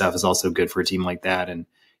boards and stuff is also good for a team like that. And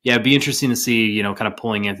it'd be interesting to see, kind of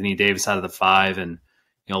pulling Anthony Davis out of the 5 and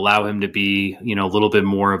allow him to be, a little bit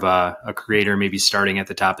more of a creator, maybe starting at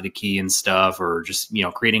the top of the key and stuff, or just,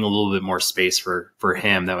 creating a little bit more space for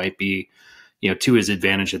him. That might be, to his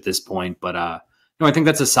advantage at this point. But, I think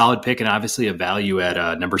that's a solid pick and obviously a value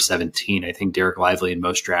at number 17. I think Derek Lively in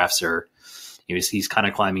most drafts are, he's kind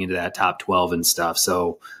of climbing into that top 12 and stuff.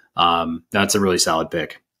 So that's a really solid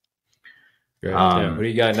pick. Great. What do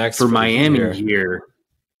you got next for Miami here?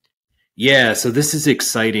 Yeah, so this is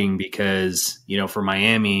exciting because, for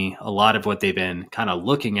Miami, a lot of what they've been kind of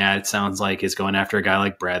looking at, it sounds like, is going after a guy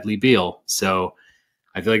like Bradley Beal. So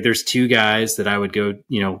I feel like there's 2 guys that I would go,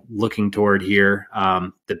 looking toward here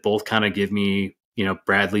that both kind of give me,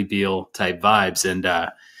 Bradley Beal type vibes. And,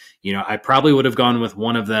 I probably would have gone with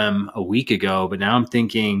one of them a week ago, but now I'm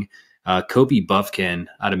thinking Kobe Buffkin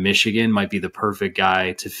out of Michigan might be the perfect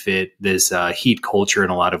guy to fit this Heat culture in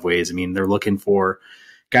a lot of ways. I mean, they're looking for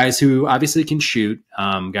guys who obviously can shoot,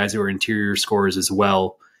 guys who are interior scorers as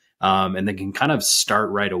well, and they can kind of start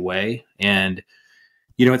right away. And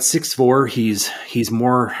at 6'4", he's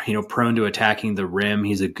more prone to attacking the rim.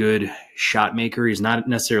 He's a good shot maker. He's not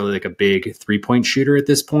necessarily like a big 3-point shooter at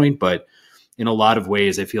this point, but in a lot of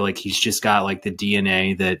ways, I feel like he's just got like the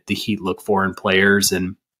DNA that the Heat look for in players.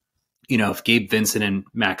 And if Gabe Vincent and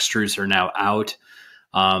Max Strus are now out,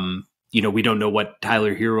 we don't know what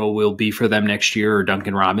Tyler Hero will be for them next year, or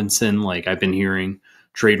Duncan Robinson. Like, I've been hearing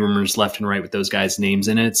trade rumors left and right with those guys' names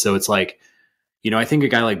in it. So it's like, I think a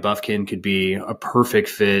guy like Buffkin could be a perfect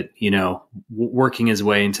fit, working his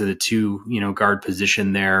way into the 2, guard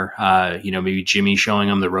position there. Maybe Jimmy showing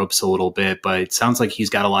him the ropes a little bit, but it sounds like he's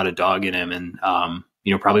got a lot of dog in him, and,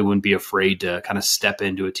 probably wouldn't be afraid to kind of step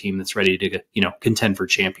into a team that's ready to, contend for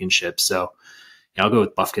championships. So I'll go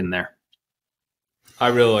with Buffkin there. I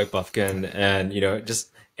really like Buffkin, and,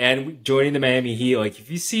 and joining the Miami Heat, like, if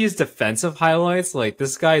you see his defensive highlights, like,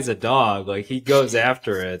 this guy's a dog, like, he goes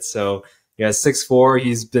after it. So, 6'4",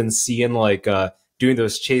 he's been seeing like doing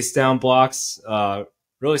those chase down blocks.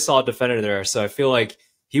 Really solid defender there. So I feel like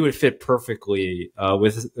he would fit perfectly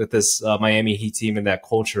with this Miami Heat team and that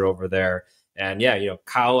culture over there. And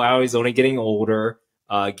Kyle Lowry's only getting older.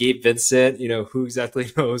 Gabe Vincent, who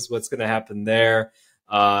exactly knows what's going to happen there.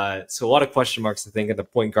 So a lot of question marks, I think, at the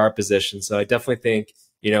point guard position. So I definitely think,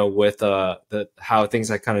 with how things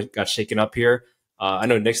kind of got shaken up here. I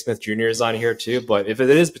know Nick Smith Jr. is on here too, but if it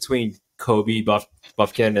is between Kobe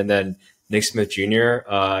Buffkin and then Nick Smith Jr.,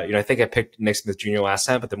 I think I picked Nick Smith Jr. last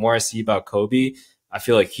time, but the more I see about Kobe, I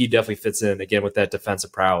feel like he definitely fits in again with that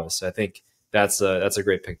defensive prowess. So I think that's a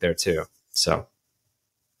great pick there too. So,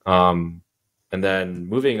 and then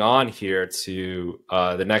moving on here to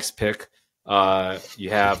the next pick, you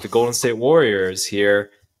have the Golden State Warriors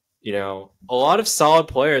here. A lot of solid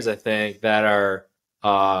players, I think, that are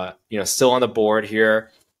still on the board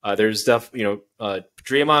here. There's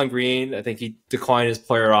Draymond Green. I think he declined his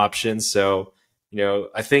player option, so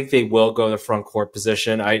I think they will go the front court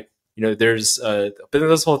position. There's been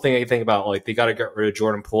this whole thing I think about, like, they got to get rid of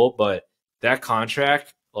Jordan Poole, but that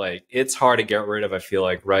contract, like, it's hard to get rid of, I feel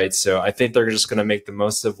like, right? So I think they're just going to make the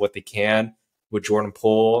most of what they can with Jordan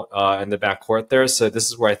Poole in the backcourt there. So this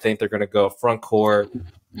is where I think they're going to go front court,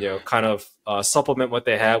 kind of supplement what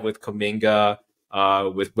they have with Kuminga,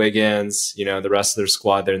 with Wiggins, the rest of their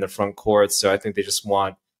squad there in the front court. So I think they just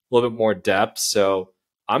want a little bit more depth. So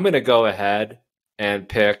I'm going to go ahead and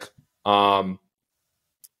pick, I'm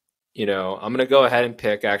going to go ahead and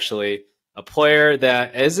pick actually a player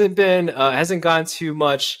that hasn't gotten too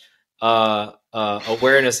much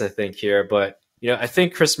awareness, I think, here. But, I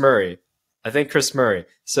think Chris Murray.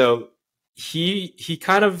 So he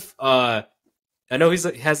kind of, I know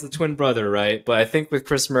he has the twin brother, right? But I think with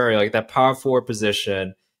Chris Murray, like, that power forward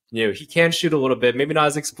position, he can shoot a little bit, maybe not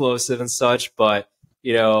as explosive and such, but,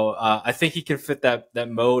 I think he can fit that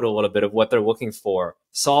mode a little bit of what they're looking for.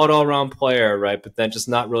 Solid all-around player, right? But then just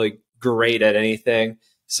not really great at anything.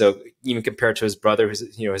 So even compared to his brother,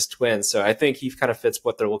 who's, his twin. So I think he kind of fits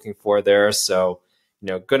what they're looking for there. So,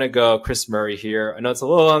 gonna go Chris Murray here. I know it's a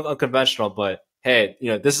little unconventional, but hey,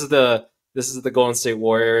 this is the Golden State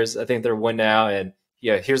Warriors. I think they're win now, and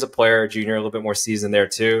here's a player, junior, a little bit more seasoned there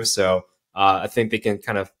too. So I think they can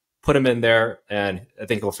kind of put him in there, and I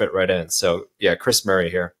think he'll fit right in. So Chris Murray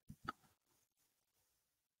here.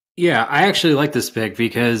 Yeah, I actually like this pick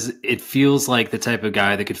because it feels like the type of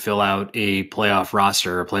guy that could fill out a playoff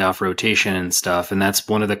roster, a playoff rotation and stuff. And that's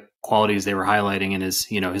one of the qualities they were highlighting in his,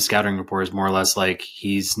 his scouting report is more or less like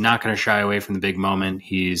he's not going to shy away from the big moment.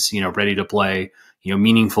 He's, ready to play,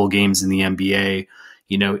 meaningful games in the NBA.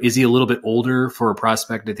 Is he a little bit older for a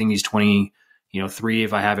prospect? I think he's 23,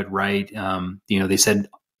 if I have it right. They said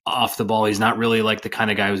off the ball, he's not really like the kind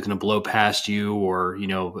of guy who's going to blow past you or,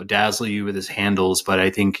 dazzle you with his handles. But I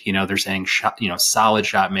think, they're saying solid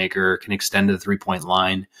shot maker, can extend to the 3-point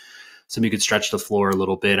line. Somebody who could stretch the floor a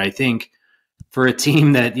little bit. I think for a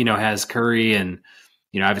team that, has Curry and,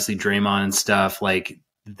 obviously Draymond and stuff, like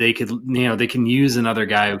they could, they can use another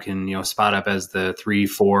guy who can, spot up as the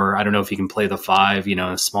 3-4. I don't know if he can play the 5,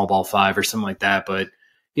 a small ball 5 or something like that. But,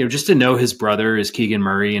 just to know his brother is Keegan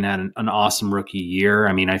Murray and had an awesome rookie year.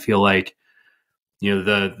 I mean, I feel like,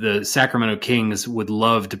 the Sacramento Kings would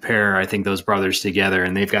love to pair, I think, those brothers together,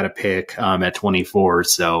 and they've got a pick at 24.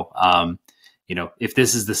 So, if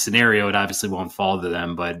this is the scenario, it obviously won't fall to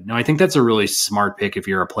them. But no, I think that's a really smart pick if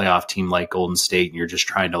you're a playoff team like Golden State and you're just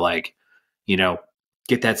trying to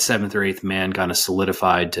get that 7th or 8th man kind of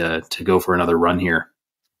solidified to go for another run here.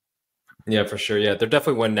 Yeah, for sure. Yeah, they're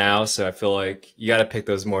definitely one now. So I feel like you got to pick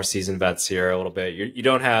those more seasoned vets here a little bit. You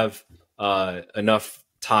don't have enough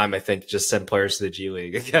time, I think, to just send players to the G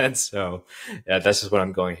League again. So yeah, that's just what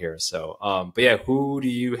I'm going here. So, but yeah, who do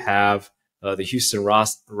you have the Houston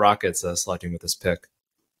Rockets selecting with this pick?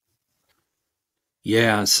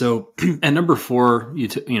 Yeah. So at number 4,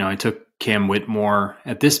 I took Cam Whitmore.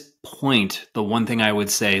 At this point, the one thing I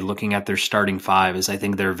would say, looking at their starting 5, is I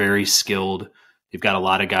think they're very skilled. They've got a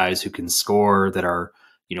lot of guys who can score that are,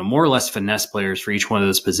 more or less finesse players for each one of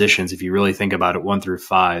those positions. If you really think about it, 1 through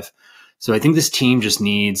 5. So I think this team just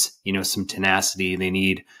needs, some tenacity. They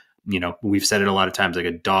need, we've said it a lot of times, like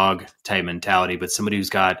a dog type mentality, but somebody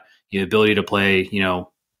who's got the ability to play,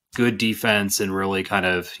 good defense and really kind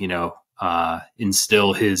of,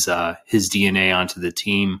 instill his DNA onto the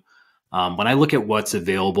team. When I look at what's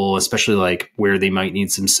available, especially like where they might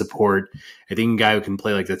need some support, I think a guy who can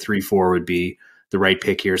play like the 3-4 would be the right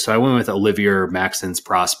pick here. So I went with Olivier Maxence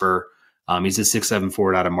Prosper. He's a 6'7"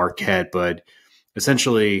 forward out of Marquette, but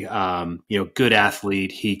essentially, good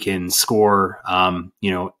athlete. He can score, on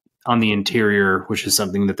the interior, which is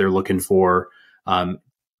something that they're looking for.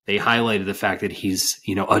 They highlighted the fact that he's,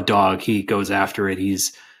 a dog. He goes after it.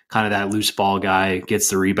 He's kind of that loose ball guy, gets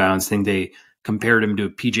the rebounds. I think they compared him to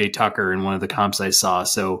PJ Tucker in one of the comps I saw.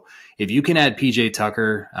 So if you can add PJ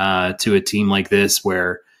Tucker to a team like this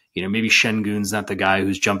where, maybe Şengün's not the guy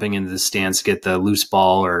who's jumping into the stance to get the loose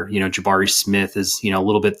ball, or, Jabari Smith is, a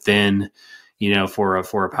little bit thin, for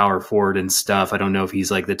a power forward and stuff. I don't know if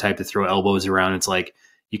he's like the type to throw elbows around. It's like,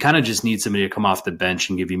 you kind of just need somebody to come off the bench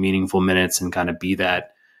and give you meaningful minutes and kind of be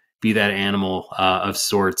that animal of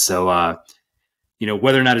sorts. So,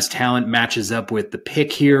 whether or not his talent matches up with the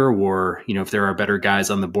pick here, or, if there are better guys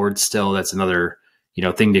on the board still, that's another,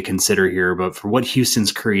 thing to consider here. But for what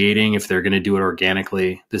Houston's creating, if they're going to do it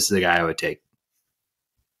organically, this is the guy I would take.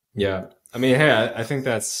 Yeah. I mean, hey, I think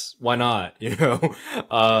that's why not? They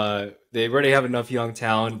already have enough young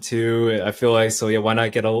talent too. I feel like, so yeah, why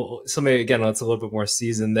not get somebody again that's a little bit more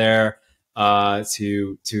seasoned there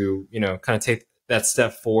to kind of take that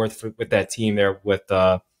step forward with that team there with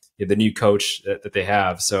the new coach that they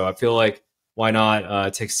have. So I feel like why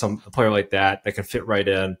not take a player like that can fit right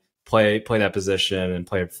in, play that position and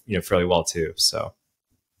play fairly well too. So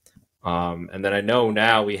and then I know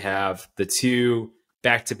now we have the 2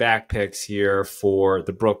 back-to-back picks here for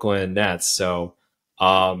the Brooklyn Nets. So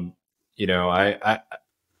I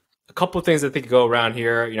a couple of things I think go around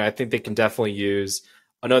here. I think they can definitely use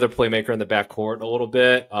another playmaker in the backcourt a little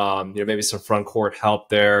bit. Maybe some front court help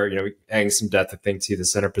there. Adding some depth, I think, to the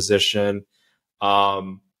center position. But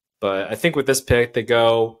I think with this pick, they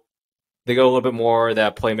go a little bit more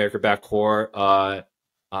that playmaker backcourt.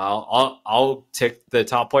 I'll take the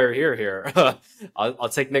top player here. I'll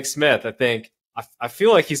take Nick Smith. I think I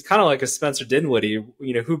feel like he's kind of like a Spencer Dinwiddie.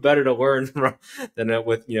 Who better to learn than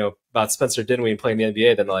with about Spencer Dinwiddie and playing the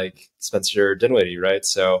NBA than like Spencer Dinwiddie, right?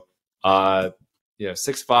 So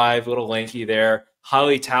 6'5", little lanky there,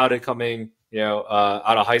 highly touted coming out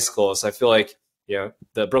of high school. So I feel like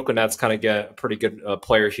the Brooklyn Nets kind of get a pretty good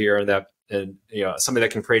player here, and somebody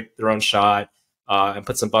that can create their own shot and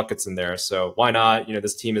put some buckets in there. So why not?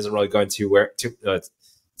 This team isn't really going to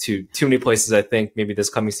too many places, I think, maybe this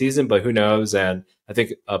coming season, but who knows? And I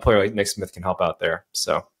think a player like Nick Smith can help out there.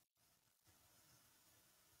 So.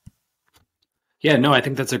 Yeah, no, I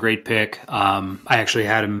think that's a great pick. I actually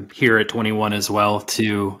had him here at 21 as well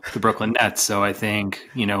to the Brooklyn Nets. So I think,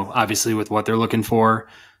 obviously with what they're looking for,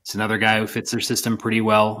 it's another guy who fits their system pretty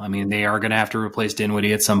well. I mean, they are going to have to replace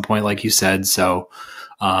Dinwiddie at some point, like you said. So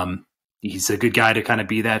he's a good guy to kind of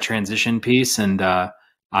be that transition piece, and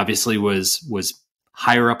obviously was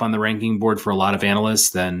higher up on the ranking board for a lot of analysts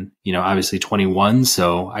than, obviously 21.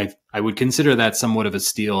 So I would consider that somewhat of a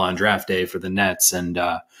steal on draft day for the Nets, and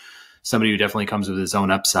somebody who definitely comes with his own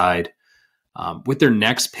upside. With their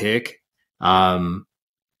next pick, there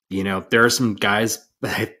are some guys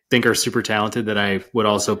that I think are super talented that I would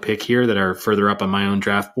also pick here that are further up on my own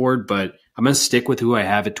draft board, but I'm going to stick with who I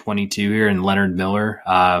have at 22 here, and Leonard Miller.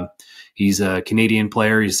 He's a Canadian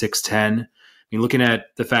player. He's 6'10". I mean, looking at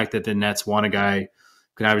the fact that the Nets want a guy who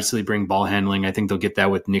can obviously bring ball handling, I think they'll get that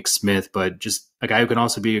with Nick Smith, but just a guy who can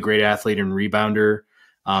also be a great athlete and rebounder.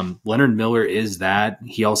 Leonard Miller is that.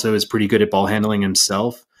 He also is pretty good at ball handling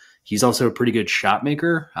himself. He's also a pretty good shot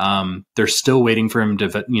maker. They're still waiting for him to,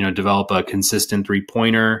 develop a consistent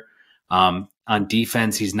 3-pointer. On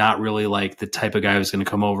defense, he's not really like the type of guy who's going to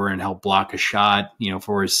come over and help block a shot,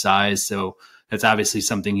 for his size. So that's obviously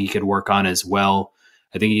something he could work on as well.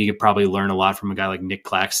 I think he could probably learn a lot from a guy like Nick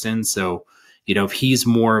Claxton. So, if he's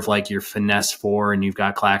more of like your finesse 4 and you've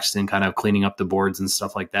got Claxton kind of cleaning up the boards and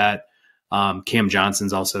stuff like that, Cam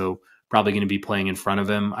Johnson's also probably going to be playing in front of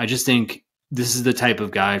him. I just think this is the type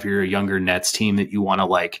of guy, if you're a younger Nets team, that you want to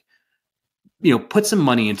like, put some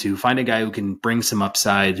money into, find a guy who can bring some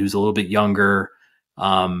upside, who's a little bit younger.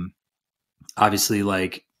 Obviously,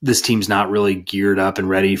 like this team's not really geared up and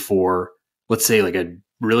ready for, let's say, like a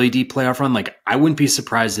really deep playoff run. Like I wouldn't be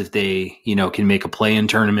surprised if they, can make a play-in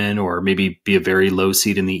tournament or maybe be a very low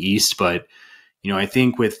seed in the East. But, I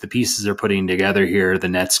think with the pieces they're putting together here, the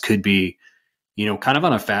Nets could be, kind of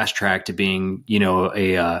on a fast track to being,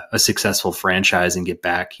 a successful franchise and get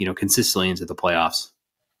back, consistently into the playoffs.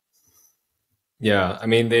 Yeah, I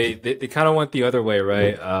mean they kind of went the other way,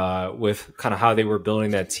 right? With kind of how they were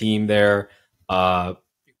building that team there.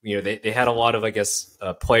 They had a lot of, I guess,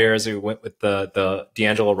 players who went with the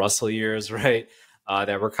D'Angelo Russell years, right?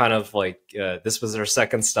 That were kind of like this was their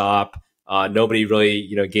second stop. Nobody really,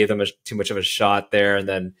 gave them too much of a shot there, and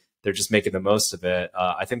then they're just making the most of it.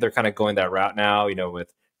 I think they're kind of going that route now,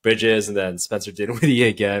 with Bridges and then Spencer Dinwiddie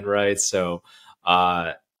again, right? So.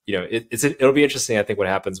 It'll be interesting, I think, what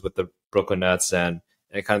happens with the Brooklyn Nets and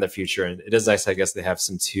kind of the future. And it is nice, I guess, they have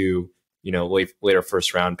some two, later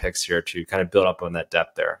first round picks here to kind of build up on that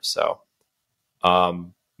depth there. So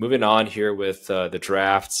moving on here with the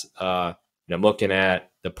drafts, I'm looking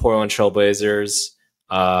at the Portland Trailblazers.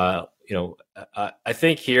 I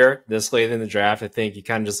think here, this late in the draft, I think you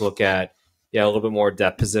kind of just look at, a little bit more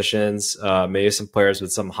depth positions, maybe some players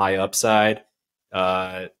with some high upside.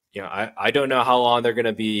 I don't know how long they're going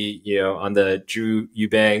to be, on the Drew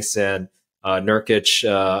Eubanks and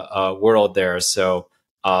Nurkic world there. So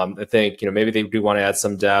I think, maybe they do want to add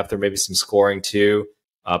some depth or maybe some scoring too,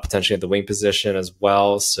 potentially at the wing position as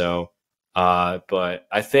well. So, but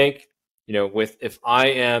I think, if I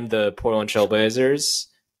am the Portland Trailblazers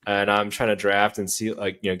and I'm trying to draft and see,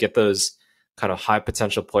 get those kind of high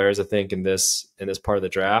potential players, I think in this part of the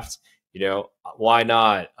draft, why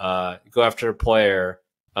not go after a player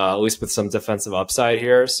at least with some defensive upside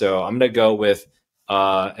here. So I'm going to go with,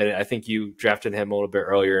 and I think you drafted him a little bit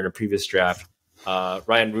earlier in a previous draft,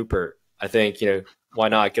 Ryan Rupert. I think, why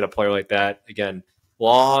not get a player like that? Again,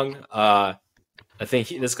 long. I think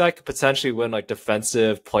this guy could potentially win like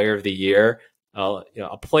defensive player of the year.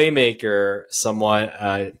 A playmaker somewhat,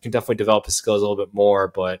 can definitely develop his skills a little bit more,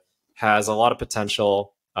 but has a lot of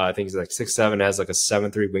potential. I think he's like 6'7", has like a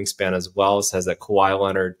 7'3" wingspan as well. So has that Kawhi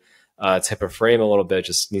Leonard type of frame a little bit,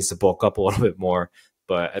 just needs to bulk up a little bit more.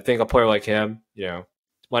 But I think a player like him,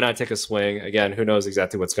 why not take a swing? Again, who knows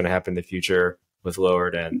exactly what's going to happen in the future with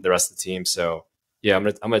Lillard and the rest of the team. So yeah, I'm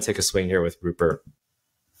gonna take a swing here with Rupert.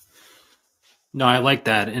 No, I like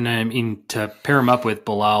that. And I mean, to pair him up with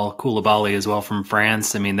Bilal Koulibaly as well from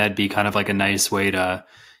France, I mean, that'd be kind of like a nice way to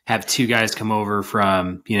have two guys come over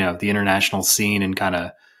from, the international scene and kind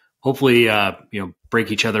of hopefully, break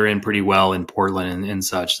each other in pretty well in Portland and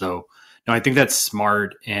such. So, no, I think that's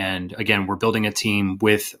smart. And again, we're building a team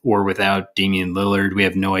with or without Damian Lillard. We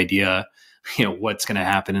have no idea, what's going to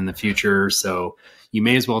happen in the future. So you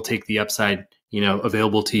may as well take the upside,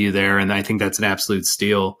 available to you there. And I think that's an absolute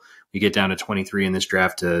steal. We get down to 23 in this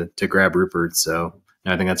draft to grab Rupert. So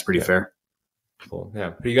no, I think that's pretty fair. Cool.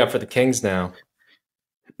 Yeah. What do you got for the Kings now?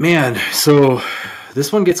 Man, so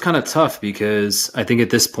this one gets kind of tough because I think at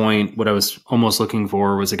this point, what I was almost looking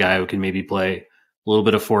for was a guy who can maybe play a little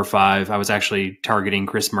bit of 4-5. I was actually targeting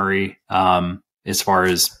Chris Murray as far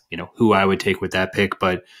as, who I would take with that pick.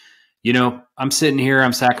 But, I'm sitting here,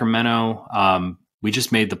 I'm Sacramento. We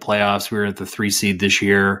just made the playoffs. We were at the 3 seed this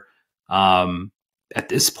year. At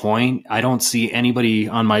this point, I don't see anybody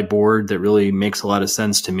on my board that really makes a lot of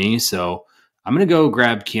sense to me. So I'm going to go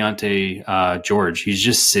grab Keontae George. He's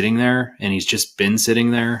just sitting there, and he's just been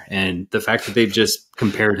sitting there. And the fact that they've just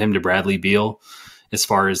compared him to Bradley Beal as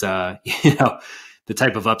far as, the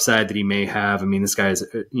type of upside that he may have. I mean, this guy's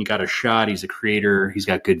he got a shot. He's a creator. He's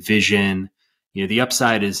got good vision. The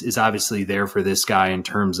upside is obviously there for this guy in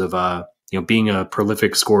terms of, being a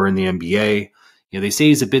prolific scorer in the NBA. They say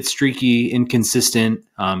he's a bit streaky, inconsistent,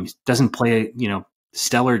 doesn't play,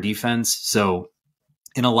 stellar defense. So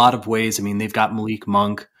in a lot of ways, I mean, they've got Malik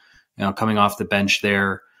Monk, coming off the bench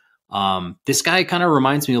there. This guy kind of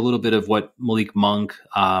reminds me a little bit of what Malik Monk,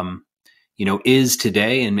 is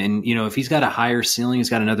today. And, if he's got a higher ceiling, he's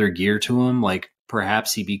got another gear to him, like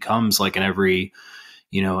perhaps he becomes like an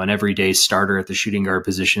everyday starter at the shooting guard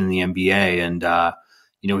position in the NBA. And,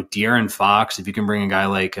 De'Aaron Fox, if you can bring a guy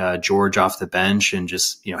like George off the bench and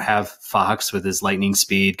just, have Fox with his lightning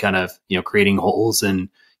speed kind of, creating holes and,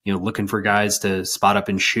 looking for guys to spot up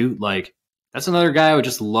and shoot, like that's another guy I would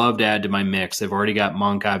just love to add to my mix. They've already got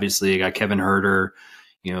Monk, obviously. I got Kevin Herter.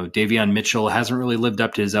 Davion Mitchell hasn't really lived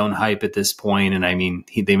up to his own hype at this point, and I mean,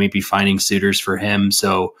 they may be finding suitors for him.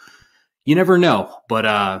 So you never know, but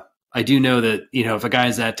I do know that if a guy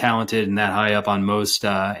is that talented and that high up on most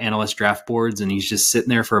analyst draft boards, and he's just sitting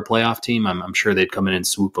there for a playoff team, I'm sure they'd come in and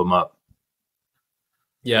swoop him up.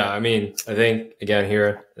 Yeah, I mean, I think, again,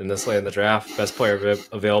 here in this late in the draft, best player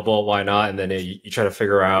available, why not? And then you try to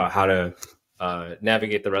figure out how to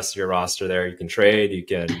navigate the rest of your roster there. You can trade, you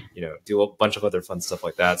can, do a bunch of other fun stuff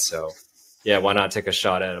like that. So, yeah, why not take a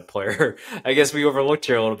shot at a player? I guess we overlooked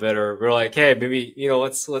here a little bit, or we're like, hey, maybe,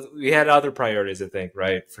 we had other priorities, I think,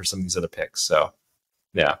 right, for some of these other picks. So,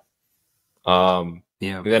 yeah.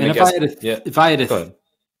 Yeah. And if I had to,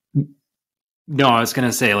 no, I was going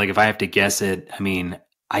to say, like, if I have to guess it, I mean,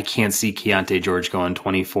 I can't see Keontae George going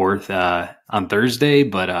 24th on Thursday,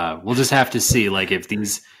 but we'll just have to see. Like, if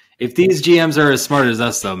these GMs are as smart as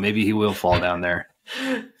us, though, maybe he will fall down there.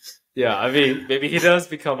 Yeah, I mean, maybe he does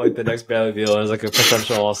become like the next Bradley Beal as like a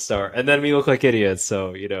potential all-star, and then we look like idiots.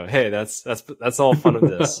 So hey, that's all fun of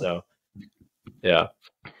this. So yeah,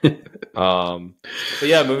 but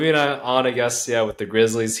yeah, moving on, I guess, with the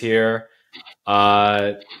Grizzlies here.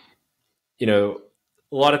 A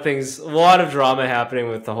lot of things, a lot of drama happening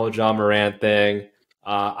with the whole Ja Morant thing.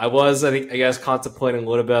 I guess, contemplating a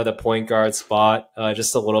little bit of the point guard spot,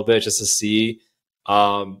 just a little bit, just to see.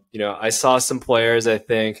 I saw some players, I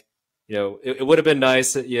think, it would have been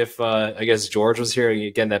nice if, I guess, George was here,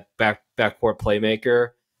 again, that backcourt playmaker.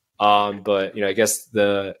 But, I guess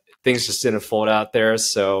the things just didn't fold out there.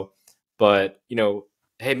 So, but,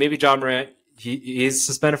 hey, maybe Ja Morant, he's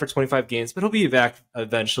suspended for 25 games, but he'll be back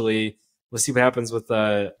eventually. We'll see what happens with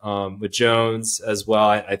Jones as well.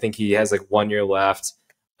 I think he has like 1 year left.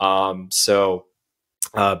 But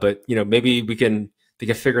maybe they can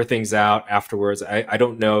figure things out afterwards. I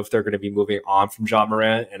don't know if they're going to be moving on from Ja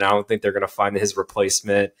Morant, and I don't think they're going to find his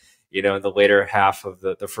replacement, in the later half of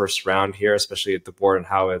the first round here, especially at the board and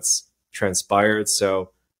how it's transpired.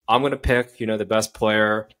 So I'm going to pick, the best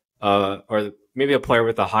player, or maybe a player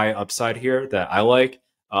with a high upside here that I like,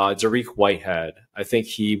 Dariq Whitehead. I think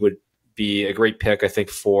he would be a great pick, I think,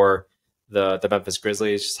 for the Memphis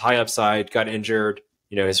Grizzlies. Just high upside, got injured,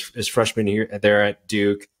 his freshman year there at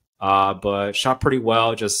Duke, but shot pretty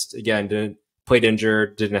well. Just, again, played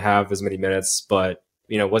injured, didn't have as many minutes, but,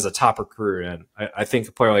 was a top recruit. And I think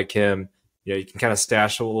a player like him, you can kind of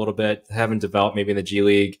stash a little bit, have him develop maybe in the G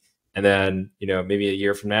League, and then, maybe a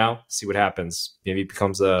year from now, see what happens. Maybe he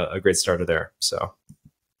becomes a great starter there. So.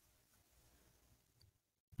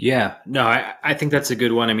 Yeah, no, I think that's a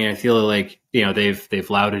good one. I mean, I feel like, they've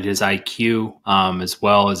lauded his IQ as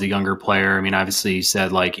well as a younger player. I mean, obviously you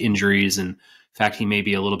said like injuries, and in fact, he may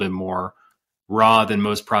be a little bit more raw than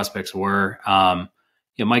most prospects were.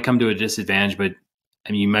 It might come to a disadvantage, but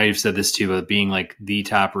I mean, you might have said this too, but being like the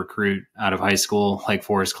top recruit out of high school, like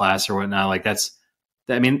for his class or whatnot, like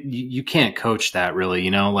you can't coach that really,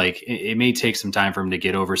 like it may take some time for him to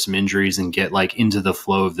get over some injuries and get like into the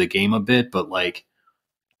flow of the game a bit, but like,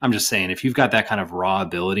 I'm just saying, if you've got that kind of raw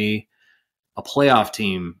ability, a playoff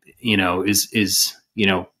team, is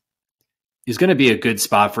going to be a good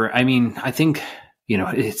spot for. I mean, I think,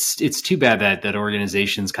 it's too bad that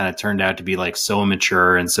organizations kind of turned out to be like so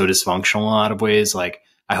immature and so dysfunctional in a lot of ways. Like,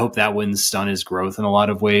 I hope that wouldn't stun his growth in a lot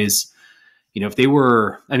of ways. If they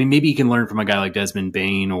were, I mean, maybe you can learn from a guy like Desmond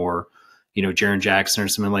Bane or, Jaren Jackson or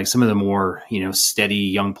something, like some of the more, steady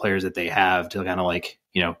young players that they have to kind of like,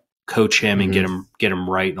 coach him and get him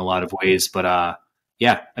right in a lot of ways. But I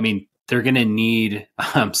mean, they're going to need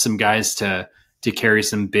some guys to carry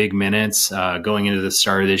some big minutes going into the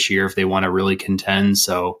start of this year if they want to really contend.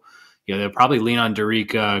 So, they'll probably lean on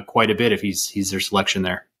Dariq quite a bit if he's their selection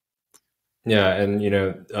there. Yeah, and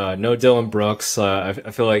no Dylan Brooks. I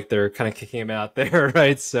feel like they're kind of kicking him out there,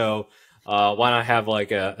 right? So why not have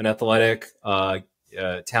like an athletic,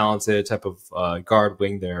 talented type of guard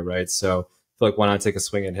wing there, right? So like, why not take a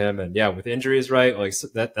swing at him? And yeah, with injuries, right? Like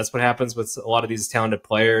that's what happens with a lot of these talented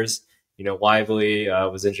players. Lively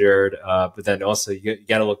was injured, but then also you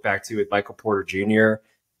got to look back to with Michael Porter Jr.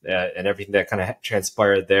 And everything that kind of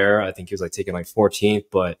transpired there. I think he was like taken like 14th,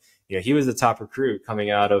 but he was the top recruit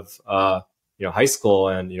coming out of high school,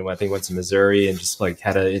 and I think went to Missouri and just like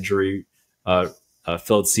had an injury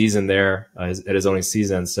filled season there at his only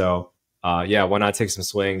season. So why not take some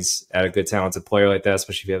swings at a good talented player like that,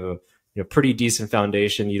 especially if you have a pretty decent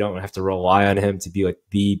foundation. You don't have to rely on him to be like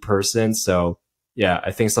the person. So yeah,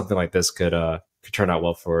 I think something like this could turn out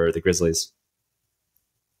well for the Grizzlies.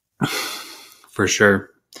 For sure.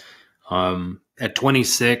 And at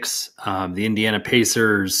 26, the Indiana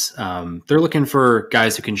Pacers, they're looking for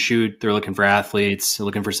guys who can shoot. They're looking for athletes. They're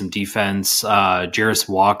looking for some defense. Jarris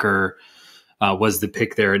Walker was the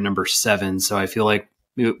pick there at number 7. So I feel like,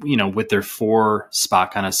 with their 4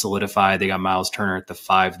 spot kind of solidified, they got Miles Turner at the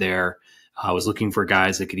 5 there. I was looking for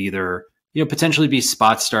guys that could either, potentially be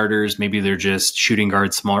spot starters. Maybe they're just shooting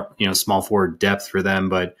guard, small forward depth for them.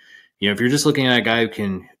 But, if you're just looking at a guy who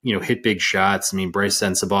can, hit big shots, I mean, Bryce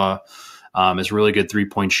Sensabaugh is a really good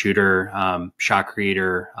 3-point shooter, shot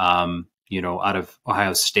creator, out of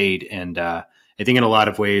Ohio State. And I think in a lot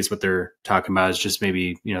of ways what they're talking about is just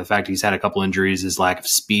maybe, the fact he's had a couple injuries, his lack of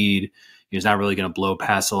speed. He's not really going to blow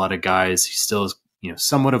past a lot of guys. He still is,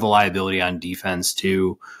 somewhat of a liability on defense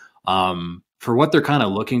too. For what they're kind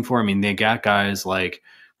of looking for, I mean, they got guys like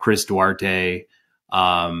Chris Duarte,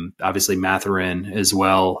 obviously Mathurin as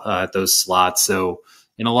well at those slots. So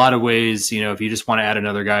in a lot of ways, if you just want to add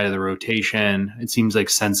another guy to the rotation, it seems like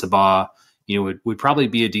Sensabaugh, would probably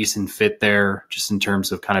be a decent fit there, just in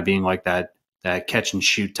terms of kind of being like that catch and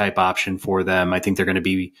shoot type option for them. I think they're going to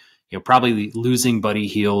be, probably losing Buddy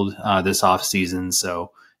Hield this offseason.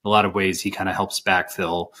 So in a lot of ways, he kind of helps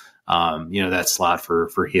backfill, that slot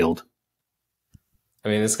for Hield. I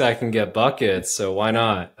mean, this guy can get buckets, so why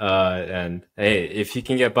not? And hey, if he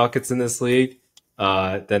can get buckets in this league,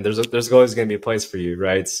 then there's always going to be a place for you,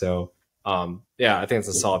 right? So, I think it's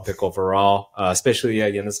a solid pick overall, especially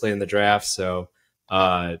again this late in the draft. So,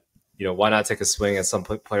 why not take a swing at some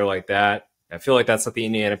player like that? I feel like that's what the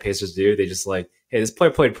Indiana Pacers do. They just like, hey, this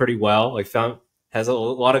player played pretty well. Like, has a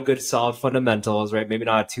lot of good, solid fundamentals, right? Maybe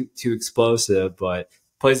not too explosive, but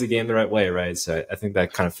plays the game the right way, right? So I think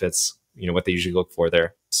that kind of fits, what they usually look for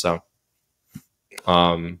there. So,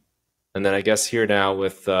 and then I guess here now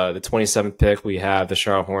with the 27th pick, we have the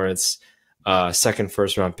Charlotte Hornets, second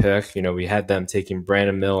first-round pick. We had them taking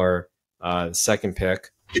Brandon Miller, second pick.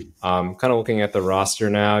 Kind of looking at the roster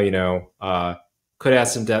now, could add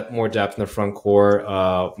some more depth in the front court.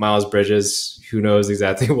 Miles Bridges, who knows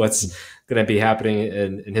exactly what's going to be happening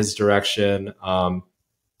in his direction.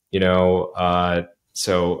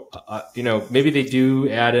 So, maybe they do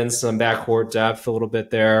add in some backcourt depth a little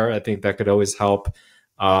bit there. I think that could always help.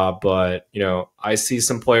 But, I see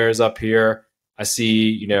some players up here. I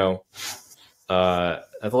see,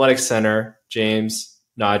 athletic center, James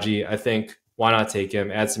Najee. I think why not take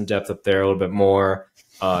him, add some depth up there a little bit more,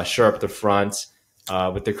 shore up the front.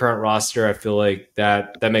 With the current roster, I feel like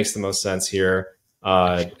that makes the most sense here,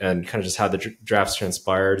 and kind of just how the draft's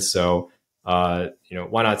transpired. So, why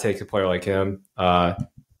not take a player like him, and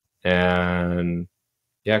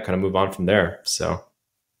kind of move on from there. So,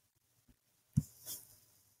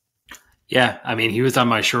 yeah, I mean, he was on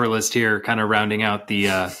my short list here, kind of rounding out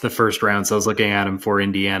the first round. So I was looking at him for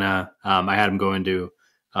Indiana. I had him going to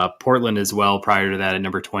Portland as well prior to that at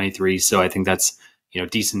number 23. So I think that's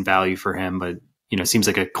decent value for him, but seems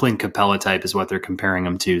like a Clint Capella type is what they're comparing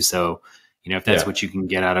him to. So, if that's what you can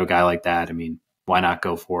get out of a guy like that, I mean, why not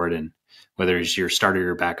go for it? And whether it's your starter or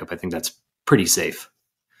your backup, I think that's pretty safe.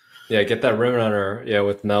 Yeah, get that rim runner,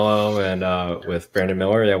 with Melo and with Brandon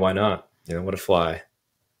Miller. Yeah, why not? What a fly.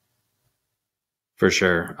 For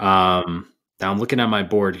sure. Now I'm looking at my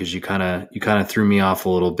board because you kind of threw me off a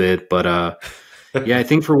little bit, but I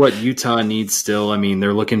think for what Utah needs still, I mean,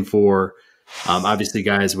 they're looking for obviously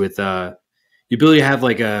guys with the ability to have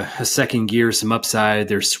like a second gear, some upside.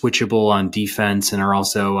 They're switchable on defense and are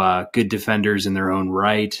also good defenders in their own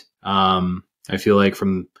right. I feel like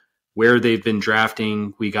from where they've been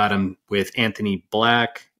drafting, we got them with Anthony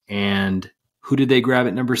Black, and who did they grab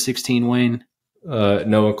at number 16, Wayne?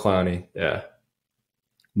 Noah Clowney. Yeah.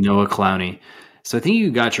 Noah Clowney. So I think you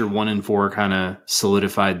got your 1 and 4 kind of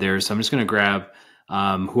solidified there. So I'm just going to grab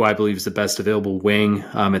who I believe is the best available wing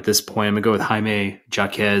at this point. I'm going to go with Jaime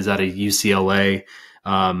Jaquez out of UCLA.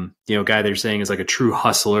 Guy they're saying is like a true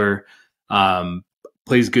hustler,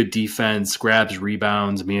 plays good defense, grabs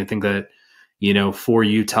rebounds. I mean, I think that, for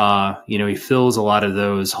Utah, he fills a lot of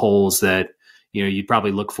those holes that, you'd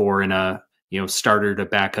probably look for in a, starter to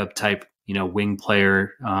backup type, wing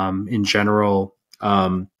player in general.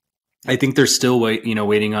 I think they're still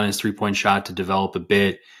waiting on his 3-point shot to develop a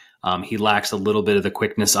bit. He lacks a little bit of the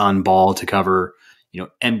quickness on ball to cover,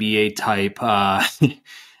 NBA type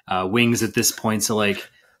wings at this point. So like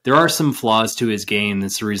there are some flaws to his game.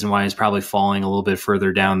 That's the reason why he's probably falling a little bit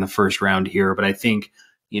further down the first round here. But I think,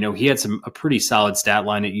 he had a pretty solid stat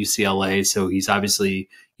line at UCLA. So he's obviously,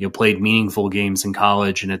 played meaningful games in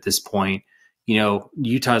college. And at this point,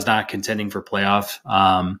 Utah's not contending for playoff.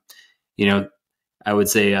 I would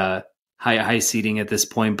say high seeding at this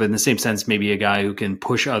point, but in the same sense, maybe a guy who can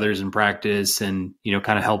push others in practice and,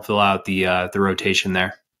 kind of help fill out the rotation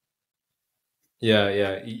there. Yeah,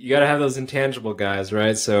 yeah. You got to have those intangible guys,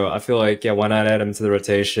 right? So I feel like, yeah, why not add him to the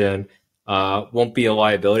rotation? Won't be a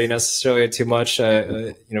liability necessarily too much.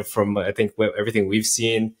 From I think everything we've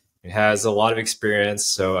seen, he has a lot of experience.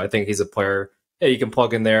 So I think he's a player, yeah, you can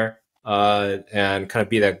plug in there and kind of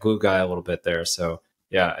be that glue guy a little bit there. So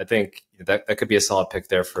yeah, I think that could be a solid pick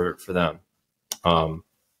there for them. Yeah,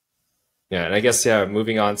 and I guess, yeah,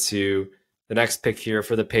 moving on to the next pick here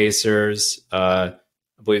for the Pacers. I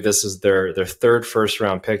believe this is their third first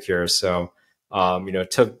round pick here. So,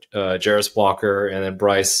 took Jarris Walker and then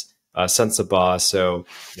Bryce Sensabaugh. So,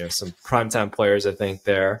 some primetime players, I think,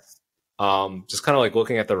 there. Just kind of like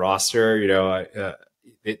looking at the roster,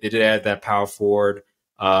 they did add that power forward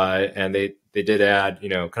and they did add,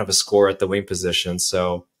 kind of a scorer at the wing position.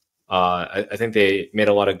 So, I think they made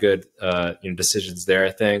a lot of good, decisions there,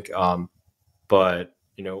 I think. But,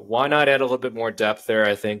 why not add a little bit more depth there,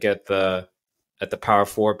 I think, at the power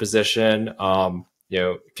forward position.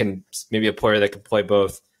 Can maybe a player that can play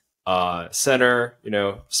both center,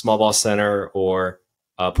 small ball center, or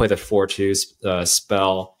play the 4-2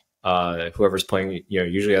 spell. Whoever's playing,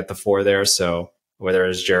 usually at the 4 there. So whether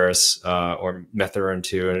it's Jarris or Mathurin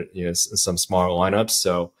too, some smaller lineups.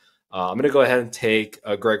 So I'm going to go ahead and take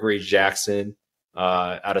Gregory Jackson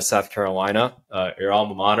out of South Carolina, your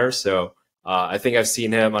alma mater. So I think I've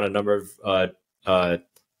seen him on a number of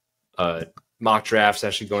mock drafts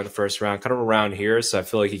actually going the first round, kind of around here. So I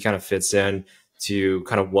feel like he kind of fits in to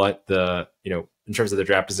kind of what the, in terms of the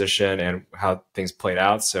draft position and how things played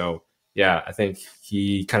out. So yeah, I think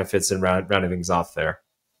he kind of fits in rounding things off there.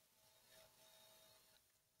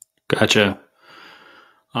 Gotcha.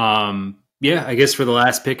 Yeah, I guess for the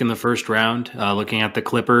last pick in the first round, looking at the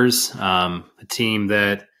Clippers, a team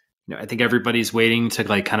that, I think everybody's waiting to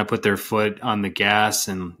like kind of put their foot on the gas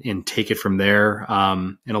and take it from there.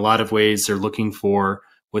 In a lot of ways, they're looking for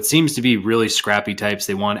what seems to be really scrappy types.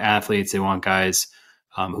 They want athletes. They want guys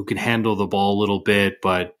who can handle the ball a little bit,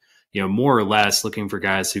 but more or less looking for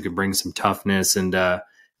guys who can bring some toughness. And I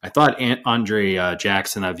thought Andre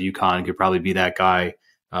Jackson of UConn could probably be that guy.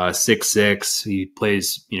 6'6", he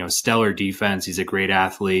plays stellar defense. He's a great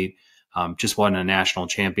athlete. Just won a national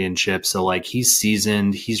championship. So like he's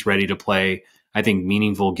seasoned, he's ready to play, I think,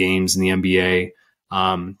 meaningful games in the NBA.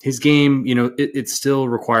 His game, it still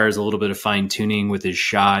requires a little bit of fine tuning with his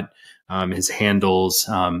shot, his handles,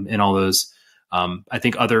 and all those, I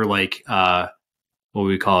think other like, what would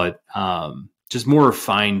we call it? Just more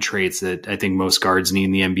fine traits that I think most guards need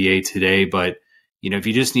in the NBA today. But, if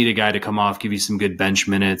you just need a guy to come off, give you some good bench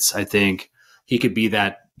minutes, I think he could be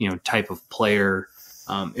that, type of player.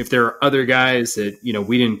 If there are other guys that,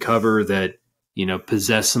 we didn't cover that,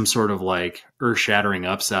 possess some sort of like earth-shattering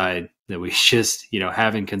upside that we just,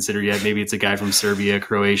 haven't considered yet. Maybe it's a guy from Serbia,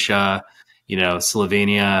 Croatia,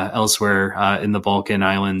 Slovenia, elsewhere in the Balkan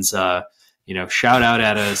Islands. Shout out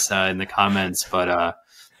at us in the comments. But,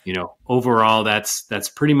 overall, that's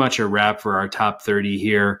pretty much a wrap for our top 30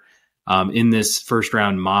 here in this first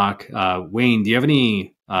round mock. Wayne, do you have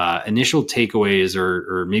any initial takeaways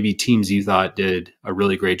or maybe teams you thought did a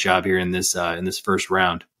really great job here in this first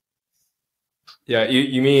round? Yeah,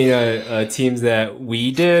 you mean teams that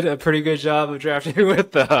we did a pretty good job of drafting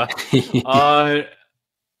with? I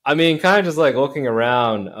mean, kind of just like looking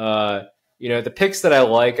around, the picks that I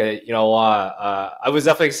like, a lot. I was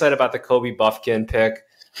definitely excited about the Kobe Buffkin pick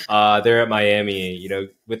there at Miami.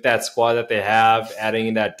 With that squad that they have, adding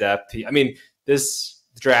in that depth. I mean, this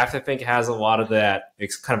draft, I think, has a lot of that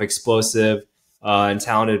kind of explosive and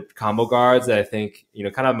talented combo guards that I think,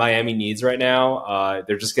 kind of Miami needs right now.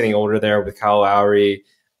 They're just getting older there with Kyle Lowry,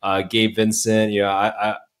 Gabe Vincent,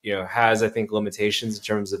 has, I think, limitations in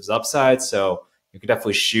terms of his upside. So you can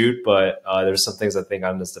definitely shoot, but there's some things I think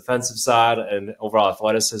on this defensive side and overall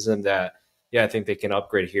athleticism that, I think they can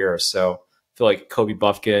upgrade here. So I feel like Kobe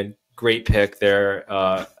Buffkin, great pick there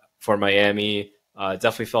for Miami.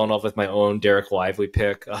 Definitely fell in love with my own Derek Lively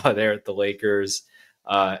pick there at the Lakers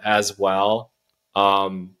as well.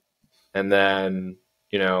 And then,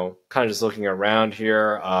 kind of just looking around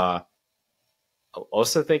here,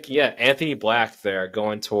 also thinking, Anthony Black there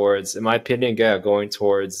going towards, in my opinion, going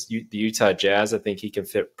towards the Utah Jazz. I think he can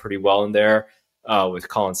fit pretty well in there with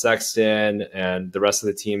Colin Sexton and the rest of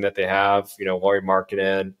the team that they have, Lauri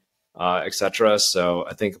Markkanen, etc. So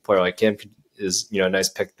I think a player like him is, a nice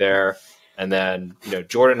pick there. And then,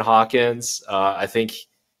 Jordan Hawkins, I think,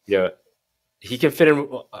 he can fit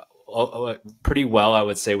in pretty well, I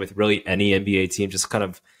would say, with really any NBA team, just kind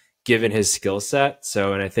of given his skill set.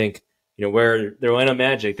 So, and I think, where they're Orlando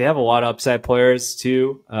Magic, they have a lot of upside players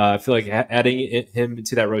too. I feel like adding him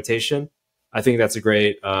into that rotation, I think that's a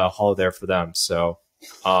great haul there for them. So,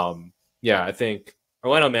 yeah, I think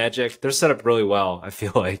Orlando Magic, they're set up really well, I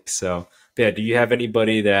feel like. So, yeah, do you have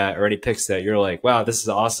anybody or any picks that you're like, wow, this is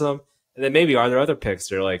awesome? And then maybe are there other picks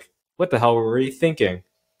that are like, what the hell were you thinking?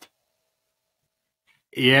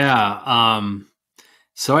 Yeah.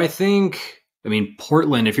 So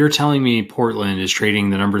Portland, if you're telling me Portland is trading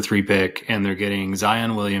the number 3 pick and they're getting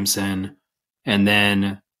Zion Williamson, and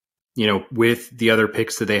then, with the other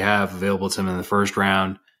picks that they have available to them in the first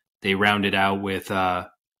round, they rounded out with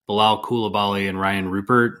Bilal Coulibaly and Ryan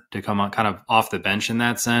Rupert to come on kind of off the bench in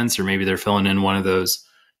that sense, or maybe they're filling in one of those,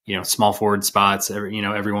 small forward spots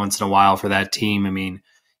every once in a while for that team. I mean,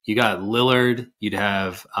 you got Lillard, you'd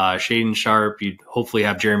have Shaden Sharp, you'd hopefully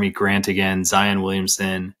have Jeremy Grant again, Zion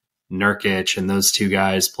Williamson, Nurkic, and those 2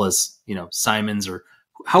 guys, plus, Simons, or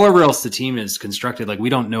however else the team is constructed. Like, we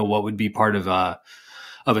don't know what would be part of a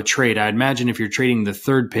trade. I'd imagine if you're trading the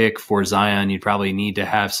 3rd pick for Zion, you'd probably need to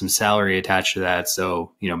have some salary attached to that.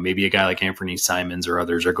 So, maybe a guy like Anthony Simons or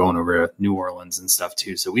others are going over to New Orleans and stuff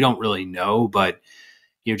too. So we don't really know, but,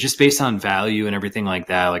 just based on value and everything like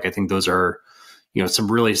that, like, I think those are,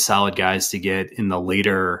 some really solid guys to get in the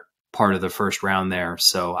later part of the first round there.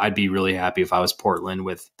 So I'd be really happy if I was Portland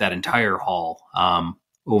with that entire haul.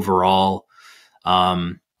 Overall,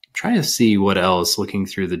 trying to see what else looking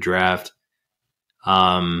through the draft.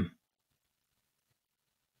 I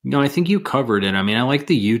think you covered it. I mean, I like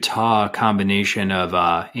the Utah combination of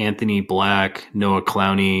Anthony Black, Noah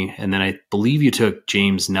Clowney, and then I believe you took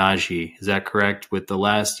James Najee. Is that correct with the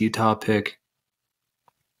last Utah pick?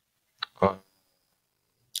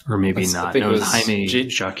 Or maybe not. No, it was Jaime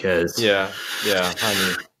Jaquez. Yeah,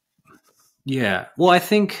 Jaime. Yeah. Well, I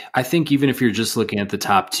think even if you're just looking at the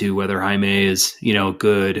top 2, whether Jaime is,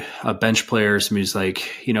 good, a bench player, somebody who's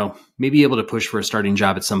like, maybe able to push for a starting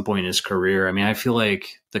job at some point in his career. I mean, I feel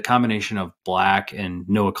like the combination of Black and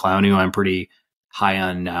Noah Clowney, who I'm pretty high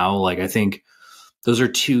on now, like, I think those are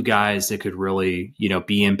 2 guys that could really,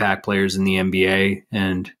 be impact players in the NBA.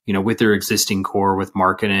 And, with their existing core, with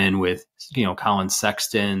Markkanen, with, Colin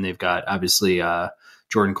Sexton, they've got obviously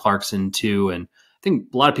Jordan Clarkson too. And I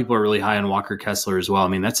think a lot of people are really high on Walker Kessler as well. I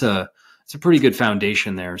mean, it's a pretty good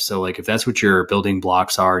foundation there. So, like, if that's what your building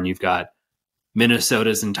blocks are, and you've got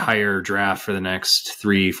Minnesota's entire draft for the next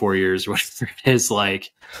 3-4 years, whatever it is,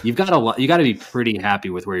 like, you got to be pretty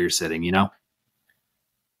happy with where you're sitting, Yeah,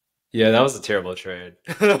 that was a terrible trade.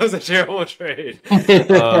 That was a terrible trade.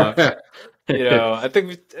 I think,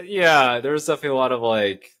 there was definitely a lot of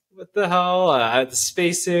like, what the hell? The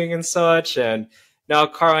spacing and such. And now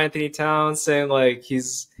Karl Anthony Towns saying like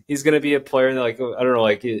he's going to be a player that, like, I don't know,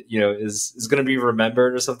 like, is going to be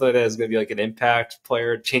remembered or something like that. Is going to be like an impact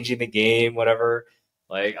player, changing the game, whatever.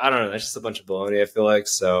 Like, I don't know. That's just a bunch of baloney, I feel like.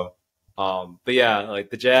 So, but yeah, like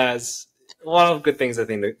the Jazz, a lot of good things I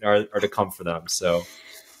think are to come for them. So,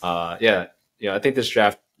 I think this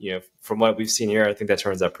draft, from what we've seen here, I think that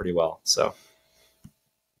turns out pretty well. So,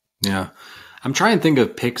 yeah, I'm trying to think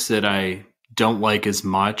of picks that I don't like as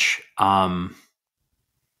much.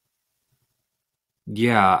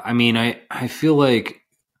 Yeah, I mean, I feel like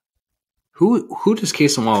who does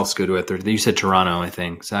Case and Wallace go to at third? You said Toronto, I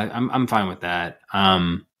think. So I'm fine with that.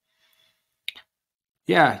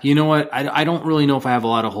 Yeah, you know what? I don't really know if I have a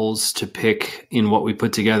lot of holes to pick in what we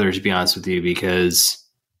put together, to be honest with you, because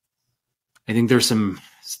I think there's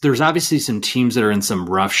obviously some teams that are in some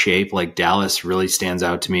rough shape. Like Dallas really stands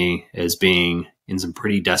out to me as being in some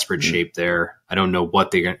pretty desperate shape there. I don't know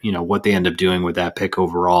what they end up doing with that pick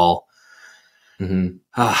overall. Mm-hmm.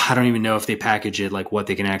 I don't even know if they package it, like what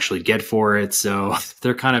they can actually get for it. So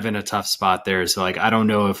they're kind of in a tough spot there. So like, I don't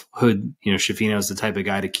know if Schifino is the type of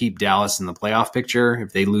guy to keep Dallas in the playoff picture.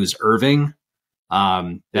 If they lose Irving,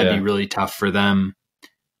 that'd be really tough for them.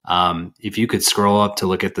 If you could scroll up to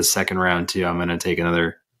look at the second round too, I'm going to take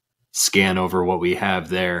another scan over what we have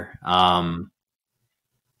there.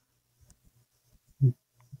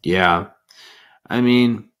 Yeah, I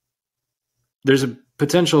mean, there's a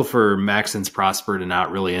potential for Maxence Prosper to not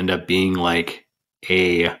really end up being like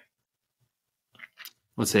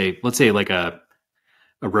let's say like a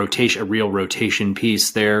real rotation piece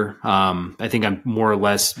there. I think I'm more or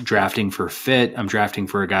less drafting for fit. I'm drafting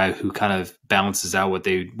for a guy who kind of balances out what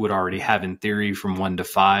they would already have in theory from 1 to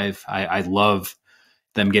 5. I love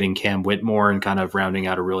them getting Cam Whitmore and kind of rounding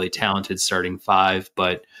out a really talented starting 5,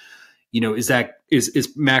 but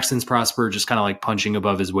is Maxence Prosper just kind of like punching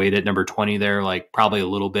above his weight at number 20 there? Like probably a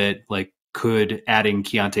little bit. Like, could adding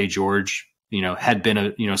Keontae George, had been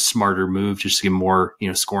a smarter move, just to get more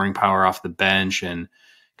scoring power off the bench and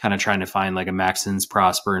kind of trying to find like a Maxence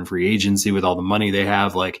Prosper in free agency with all the money they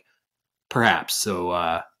have, like perhaps.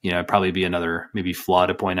 So, it'd probably be another maybe flaw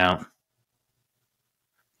to point out.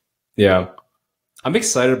 Yeah. I'm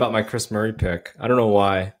excited about my Chris Murray pick. I don't know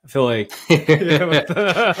why. I feel like,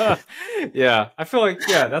 yeah, I feel like,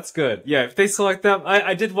 yeah, that's good. Yeah, if they select them,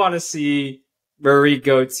 I did want to see Murray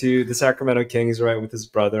go to the Sacramento Kings, right, with his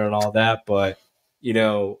brother and all that. But,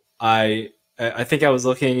 I think I was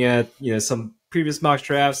looking at, some previous mock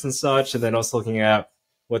drafts and such, and then also looking at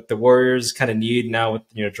what the Warriors kind of need now with,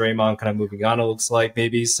 Draymond kind of moving on, it looks like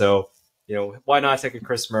maybe. So, why not take a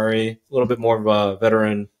Chris Murray, a little bit more of a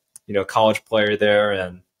veteran, college player there,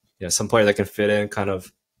 and some player that can fit in, kind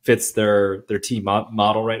of fits their team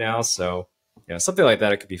model right now. So something like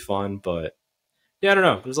that, it could be fun. But yeah, I don't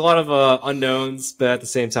know. There's a lot of unknowns, but at the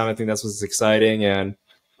same time, I think that's what's exciting. And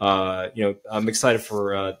I'm excited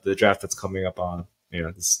for the draft that's coming up on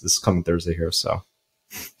this coming Thursday here. So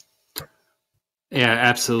yeah,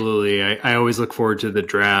 absolutely. I always look forward to the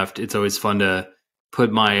draft. It's always fun to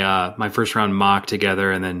put my first round mock together,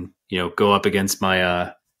 and then go up against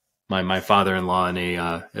my my father-in-law in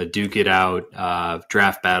a duke it out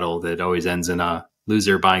draft battle that always ends in a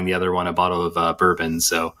loser buying the other one a bottle of bourbon.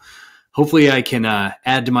 So hopefully I can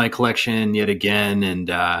add to my collection yet again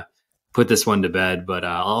and put this one to bed. But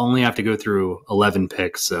I'll only have to go through 11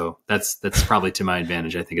 picks, so that's probably to my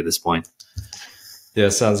advantage, I think, at this point. Yeah,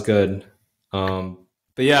 sounds good. But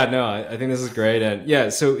yeah, no, I think this is great. And yeah,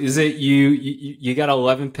 so is it you got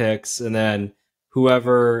 11 picks, and then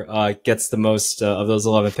whoever gets the most of those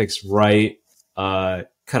 11 picks right kind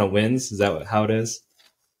of wins? Is that how it is?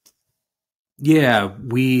 Yeah,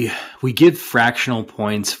 we give fractional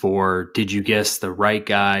points for did you guess the right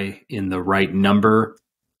guy in the right number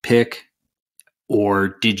pick, or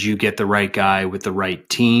did you get the right guy with the right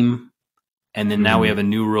team? And then now we have a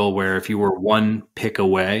new rule where if you were one pick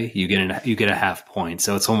away, you get a half point.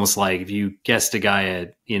 So it's almost like if you guessed a guy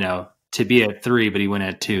at to be at 3, but he went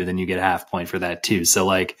at 2, then you get a half point for that too. So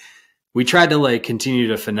like we tried to like continue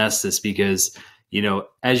to finesse this because,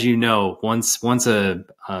 as once a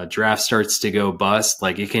draft starts to go bust,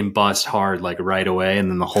 like it can bust hard, like right away.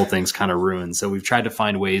 And then the whole thing's kind of ruined. So we've tried to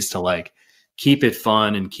find ways to like keep it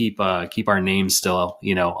fun and keep our names still,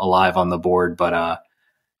 alive on the board. But,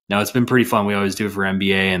 no, it's been pretty fun. We always do it for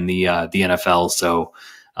NBA and the NFL. So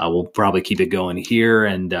we'll probably keep it going here.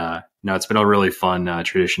 And, no, it's been a really fun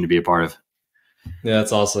tradition to be a part of. Yeah,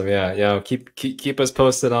 that's awesome. Yeah. Keep us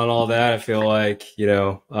posted on all that. I feel like,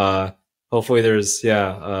 hopefully there's,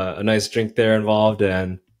 a nice drink there involved.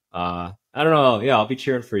 And I don't know. Yeah, I'll be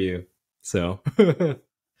cheering for you. So.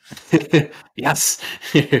 Yes.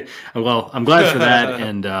 Well, I'm glad for that.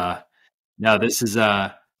 And no, this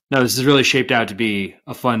is really shaped out to be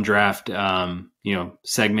a fun draft,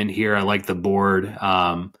 segment here. I like the board.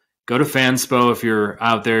 Go to Fanspo if you're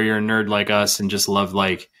out there, you're a nerd like us and just love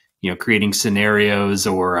like, creating scenarios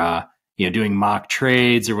or, doing mock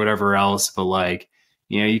trades or whatever else. But like,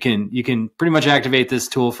 you can pretty much activate this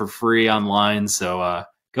tool for free online. So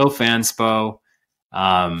go Fanspo,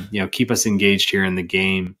 keep us engaged here in the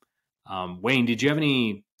game. Wayne, did you have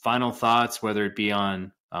any final thoughts, whether it be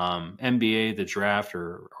on NBA, the draft,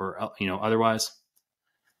 or otherwise?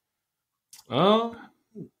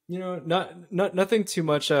 Nothing too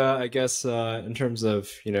much. I guess in terms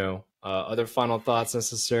of other final thoughts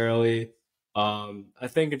necessarily. I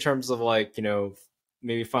think in terms of like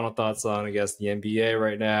maybe final thoughts on I guess the NBA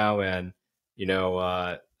right now, and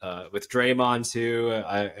with Draymond too.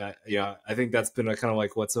 I think that's been a kind of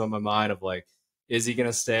like what's on my mind of like, is he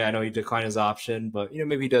gonna stay? I know he declined his option, but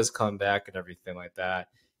maybe he does come back and everything like that.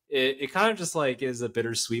 It kind of just like is a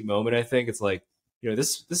bittersweet moment. I think it's like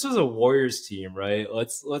this was a Warriors team, right?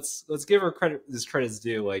 Let's give her credit. This credit's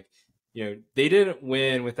due. Like they didn't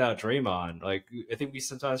win without Draymond. Like I think we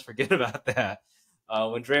sometimes forget about that.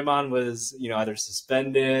 When Draymond was either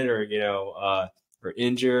suspended or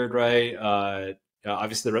injured, right?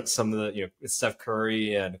 Obviously some of the Steph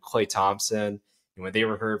Curry and Klay Thompson, when they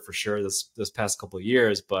were hurt for sure this past couple of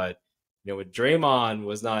years, but when Draymond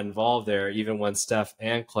was not involved there, even when Steph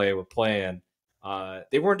and Klay were playing,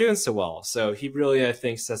 they weren't doing so well. So he really, I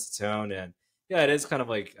think, sets the tone. And yeah, it is kind of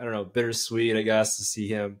like, I don't know, bittersweet, I guess, to see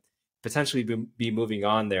him potentially be moving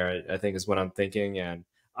on there, I think is what I'm thinking. And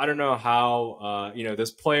I don't know how,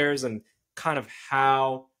 those players and kind of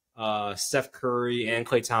how Steph Curry and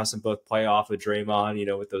Klay Thompson both play off of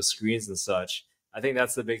Draymond, with those screens and such. I think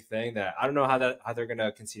that's the big thing that I don't know how they're going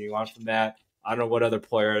to continue on from that. I don't know what other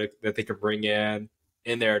player that they could bring in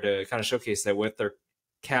there to kind of showcase that with their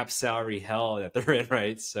cap salary hell that they're in,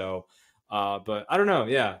 right? So, but I don't know.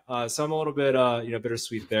 Yeah. So I'm a little bit,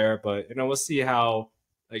 bittersweet there, but we'll see how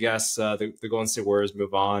I guess the Golden State Warriors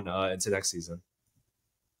move on into next season.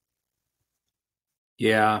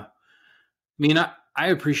 Yeah. I mean, I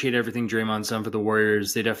appreciate everything Draymond's done for the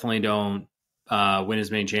Warriors. They definitely don't win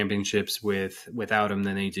as many championships without him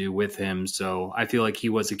than they do with him. So I feel like he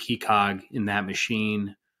was a key cog in that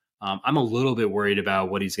machine. I'm a little bit worried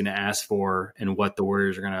about what he's going to ask for and what the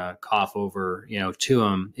Warriors are going to cough over, to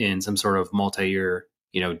him in some sort of multi-year,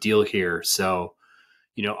 deal here. So,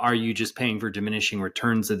 are you just paying for diminishing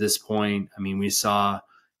returns at this point? I mean, we saw,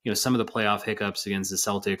 some of the playoff hiccups against the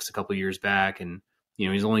Celtics a couple years back, and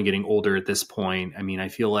he's only getting older at this point. I mean, I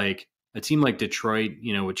feel like a team like Detroit,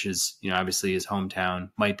 which is, obviously his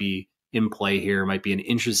hometown, might be in play here, might be an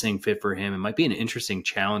interesting fit for him. It might be an interesting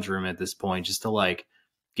challenge for him at this point, just to like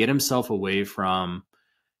get himself away from,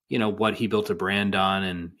 what he built a brand on.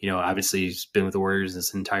 And, obviously he's been with the Warriors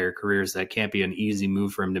his entire career, so that can't be an easy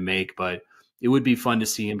move for him to make. But it would be fun to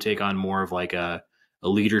see him take on more of like a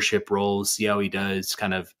leadership role, see how he does,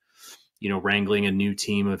 kind of, wrangling a new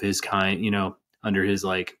team of his kind, under his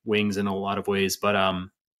like wings in a lot of ways. But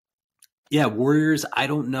yeah, Warriors, I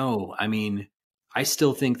don't know. I mean, I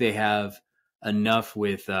still think they have enough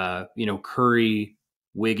with Curry,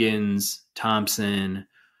 Wiggins, Thompson,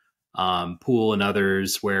 Poole, and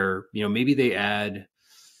others where maybe they add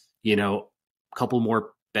a couple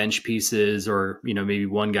more bench pieces, or maybe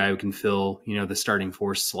one guy who can fill the starting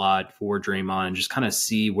force slot for Draymond, and just kind of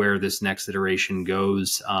see where this next iteration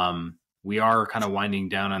goes. We are kind of winding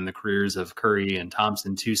down on the careers of Curry and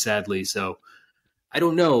Thompson too, sadly. So I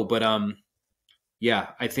don't know, but yeah,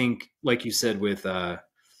 I think like you said with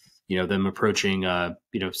them approaching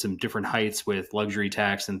some different heights with luxury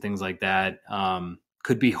tax and things like that,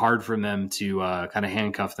 could be hard for them to kind of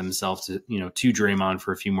handcuff themselves to to Draymond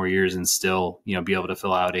for a few more years and still be able to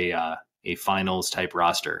fill out a finals type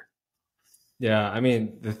roster. Yeah, I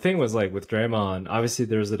mean, the thing was like with Draymond, obviously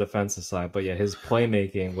there's the defensive side, but yeah, his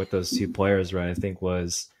playmaking with those two players, right, I think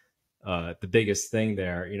was the biggest thing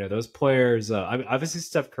there. Those players, obviously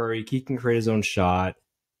Steph Curry, he can create his own shot,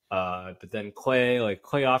 but then Clay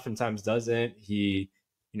oftentimes doesn't. He,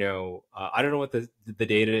 I don't know what the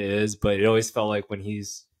data is, but it always felt like when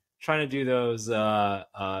he's trying to do those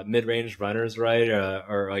mid-range runners, right,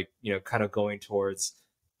 or like kind of going towards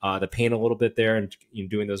the paint a little bit there and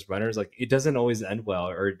doing those runners, like it doesn't always end well,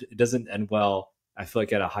 or it doesn't end well, I feel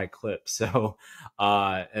like, at a high clip. So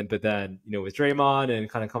but then with Draymond and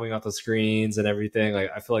kind of coming off the screens and everything, like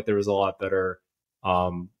I feel like there was a lot better.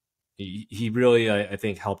 He really, I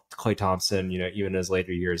think, helped Klay Thompson, even in his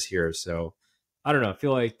later years here. So I don't know, I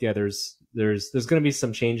feel like there's going to be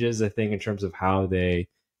some changes, I think, in terms of how the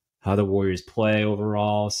Warriors play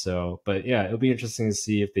overall. So, but yeah, it'll be interesting to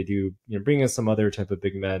see if they do, bring in some other type of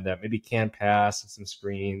big men that maybe can pass some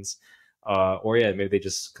screens, or yeah, maybe they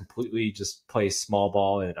just completely just play small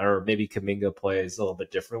ball, or maybe Kuminga plays a little bit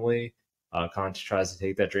differently. Kind of tries to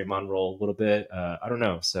take that Draymond role a little bit. I don't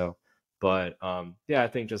know. So, but yeah, I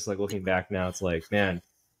think just like looking back now, it's like, man,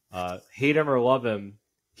 hate him or love him,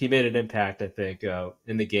 he made an impact, I think,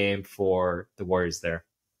 in the game for the Warriors there.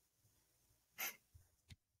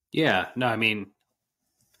 Yeah, no, I mean,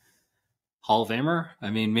 Hall of Famer. I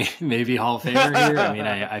mean, maybe Hall of Famer here. I mean,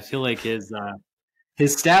 I feel like his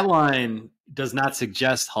stat line does not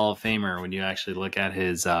suggest Hall of Famer when you actually look at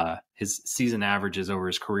his season averages over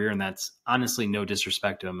his career, and that's honestly no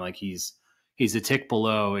disrespect to him. Like he's a tick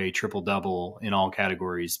below a triple double in all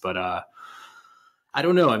categories, but I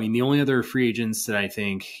don't know. I mean, the only other free agents that I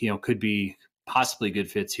think could be possibly good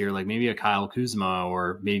fits here, like maybe a Kyle Kuzma,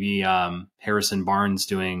 or maybe Harrison Barnes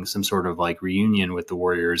doing some sort of like reunion with the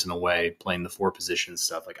Warriors in a way, playing the four position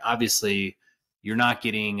stuff. Like obviously you're not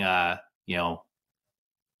getting prime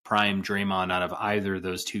Draymond out of either of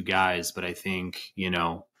those two guys, but I think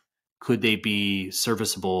could they be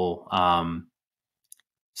serviceable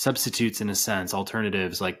substitutes in a sense,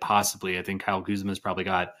 alternatives? Like possibly. I think Kyle Kuzma's probably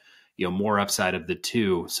got more upside of the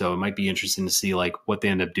two, so it might be interesting to see like what they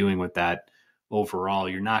end up doing with that. Overall,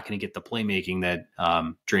 you're not going to get the playmaking that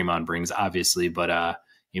Draymond brings, obviously, but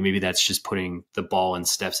maybe that's just putting the ball in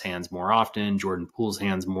Steph's hands more often, Jordan Poole's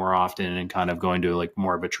hands more often, and kind of going to like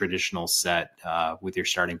more of a traditional set with your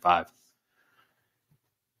starting five.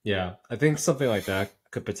 Yeah, I think something like that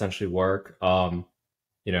could potentially work.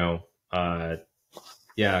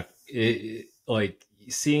 Yeah, like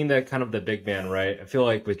seeing that kind of the big man, right? I feel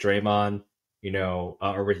like with Draymond,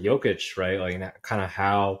 or with Jokic, right? Like kind of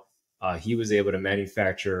how he was able to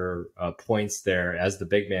manufacture points there as the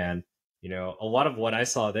big man. A lot of what I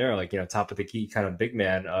saw there, like, top of the key kind of big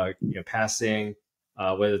man, passing,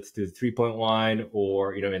 whether it's through the 3-point line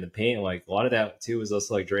or, in the paint, like a lot of that too was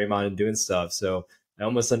also like Draymond and doing stuff. So I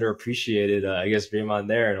almost underappreciated, I guess, Draymond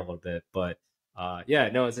there in a little bit. But yeah,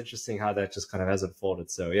 no, it's interesting how that just kind of has unfolded.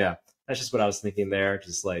 So yeah, that's just what I was thinking there.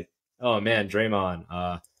 Just like, oh man,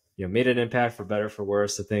 Draymond, made an impact for better for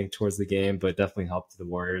worse, I think, towards the game, but definitely helped the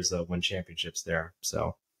Warriors win championships there.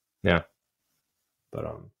 So yeah, but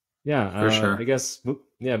yeah, For I sure. guess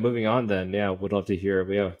yeah, moving on then. Yeah, would love to hear.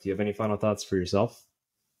 Yeah, do you have any final thoughts for yourself?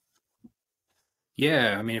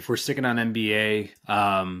 Yeah, I mean, if we're sticking on NBA,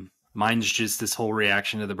 mine's just this whole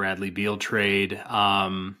reaction to the Bradley Beal trade.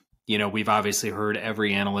 We've obviously heard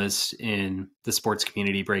every analyst in the sports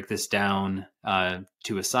community break this down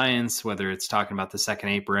to a science, whether it's talking about the second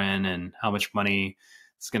apron and how much money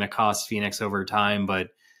it's going to cost Phoenix over time. But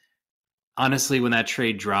honestly, when that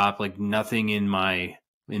trade dropped, like nothing in my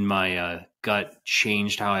gut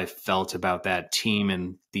changed how I felt about that team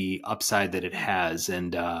and the upside that it has.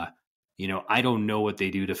 And I don't know what they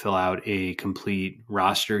do to fill out a complete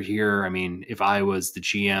roster here. I mean, if I was the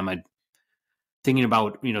GM, I'd thinking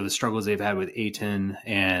about the struggles they've had with Aiton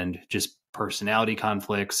and just personality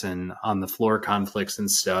conflicts and on the floor conflicts and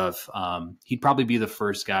stuff. He'd probably be the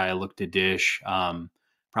first guy I look to dish.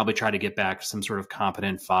 Probably try to get back some sort of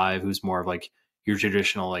competent five who's more of like your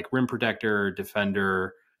traditional like rim protector,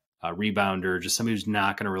 defender, rebounder, just somebody who's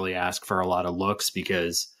not going to really ask for a lot of looks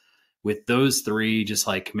because with those three just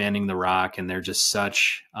like commanding the rock and they're just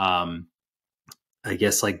such I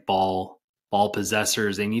guess like ball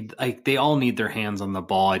possessors. They all need their hands on the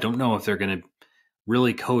ball. I don't know if they're going to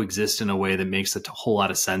really coexist in a way that makes a whole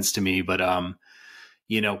lot of sense to me, but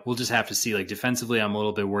we'll just have to see. Like defensively, I'm a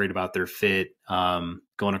little bit worried about their fit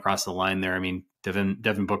going across the line there. I mean,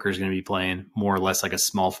 Devin Booker is going to be playing more or less like a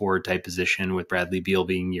small forward type position with Bradley Beal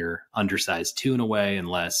being your undersized two in a way,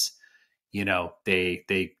 unless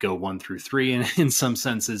they go 1 through 3 in some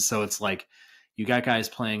senses. So it's like you got guys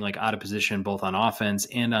playing like out of position both on offense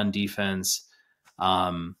and on defense.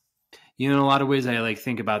 In a lot of ways, I like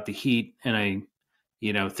think about the Heat, and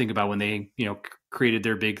I think about when they created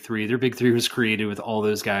their big three. Their big three was created with all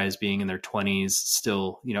those guys being in their 20s,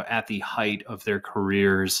 still at the height of their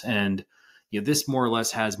careers, and this more or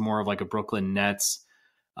less has more of like a Brooklyn Nets,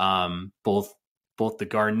 both the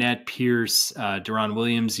Garnett, Pierce, Deron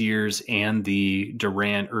Williams years and the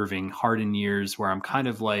Durant, Irving, Harden years, where I'm kind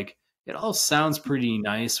of like, it all sounds pretty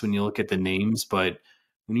nice when you look at the names, but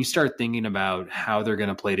when you start thinking about how they're going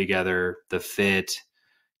to play together, the fit,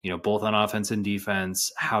 both on offense and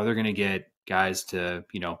defense, how they're going to get guys to,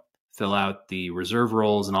 fill out the reserve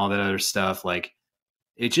roles and all that other stuff, like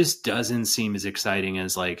it just doesn't seem as exciting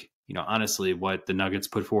as like, honestly, what the Nuggets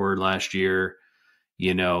put forward last year.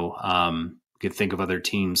 Could think of other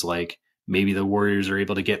teams like maybe the Warriors are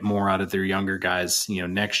able to get more out of their younger guys,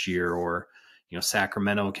 next year, or,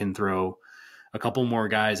 Sacramento can throw a couple more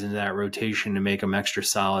guys into that rotation to make them extra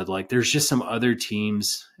solid. Like there's just some other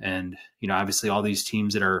teams and, obviously all these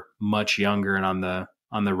teams that are much younger and on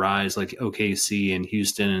the rise, like OKC and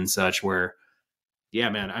Houston and such, where, yeah,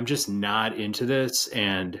 man, I'm just not into this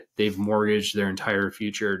and they've mortgaged their entire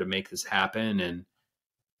future to make this happen. And,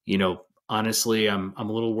 honestly, I'm a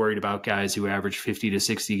little worried about guys who average 50 to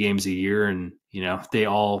 60 games a year. And, they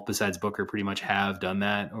all, besides Booker, pretty much have done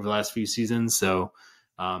that over the last few seasons. So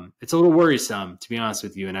it's a little worrisome, to be honest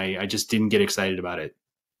with you. And I just didn't get excited about it.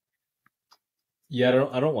 Yeah,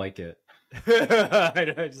 I don't like it.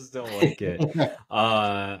 I just don't like it.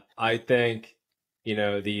 I think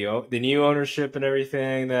the new ownership and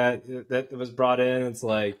everything that was brought in. It's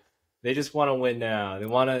like they just want to win now.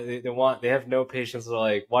 They have no patience. They're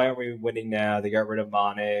like, why aren't we winning now? They got rid of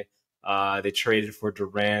Mane. They traded for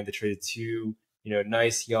Durant. They traded two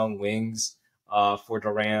nice young wings for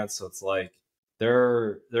Durant. So it's like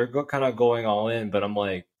they're kind of going all in. But I'm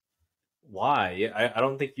like, why? I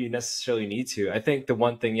don't think you necessarily need to. I think the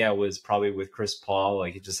one thing, yeah, was probably with Chris Paul,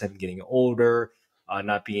 like just him getting older,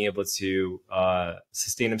 not being able to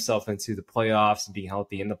sustain himself into the playoffs and being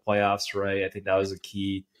healthy in the playoffs, right? I think that was a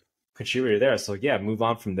key contributor there. So yeah, move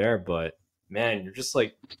on from there. But man, you're just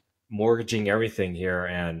like mortgaging everything here,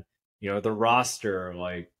 and the roster,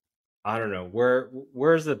 like I don't know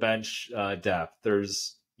where's the bench depth?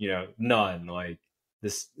 There's none. Like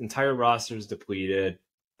this entire roster is depleted.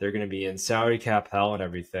 They're going to be in salary cap hell and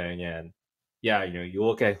everything. And yeah, you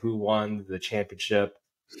look at who won the championship,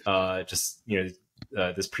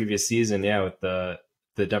 this previous season, yeah, with the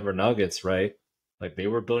Denver Nuggets, right? Like they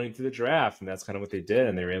were building through the draft, and that's kind of what they did,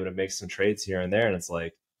 and they were able to make some trades here and there. And it's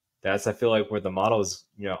like that's I feel like where the model is,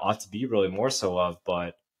 ought to be really more so of.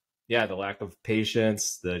 But yeah, the lack of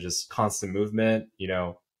patience, the just constant movement,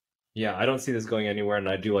 yeah, I don't see this going anywhere. And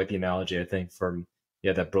I do like the analogy, I think, from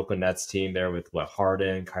that Brooklyn Nets team there with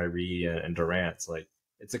Harden, Kyrie, and Durant. It's like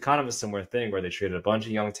it's a kind of a similar thing where they traded a bunch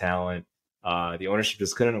of young talent. The ownership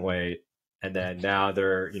just couldn't wait, and then now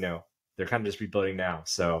they're kind of just rebuilding now.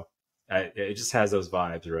 So it just has those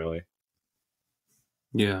vibes, really.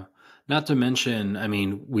 Yeah. Not to mention, I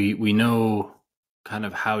mean, we know kind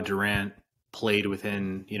of how Durant played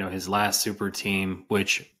within, his last super team,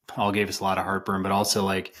 which all gave us a lot of heartburn, but also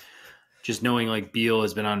like just knowing like Beal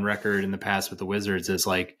has been on record in the past with the Wizards as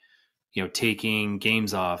like, taking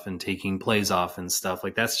games off and taking plays off and stuff.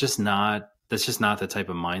 Like that's just not the type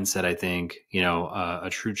of mindset I think, a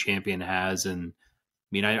true champion has. And I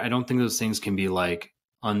mean, I don't think those things can be like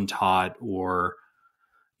untaught or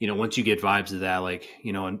once you get vibes of that, like,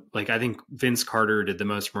 and like I think Vince Carter did the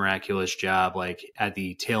most miraculous job, like at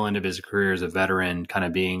the tail end of his career as a veteran, kind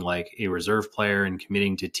of being like a reserve player and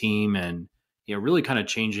committing to team and, really kind of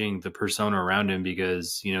changing the persona around him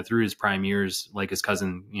because, through his prime years, like his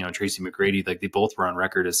cousin, Tracy McGrady, like they both were on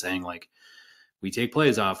record as saying like, we take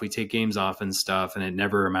plays off, we take games off and stuff. And it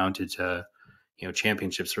never amounted to,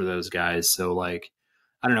 championships for those guys. So like,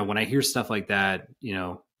 I don't know, when I hear stuff like that,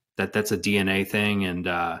 that's a DNA thing. And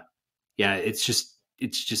yeah, it's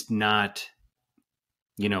just not,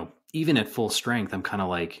 even at full strength, I'm kind of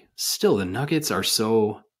like, still the Nuggets are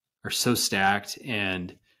so stacked.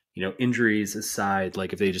 And, injuries aside,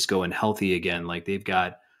 like if they just go in healthy again, like they've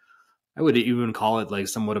got, I would even call it like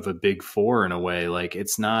somewhat of a big four in a way. Like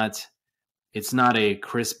it's not a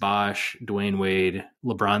Chris Bosh, Dwayne Wade,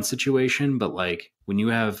 LeBron situation, but like when you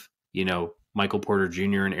have, Michael Porter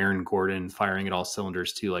Jr. and Aaron Gordon firing at all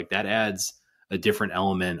cylinders too, like that adds a different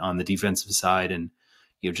element on the defensive side. And,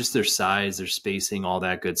 just their size, their spacing, all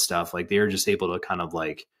that good stuff. Like they're just able to kind of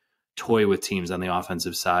like toy with teams on the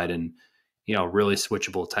offensive side and, really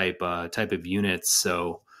switchable type of units.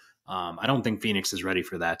 So I don't think Phoenix is ready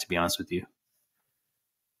for that, to be honest with you.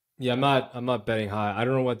 Yeah, I'm not betting high. I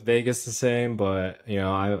don't know what Vegas is saying, but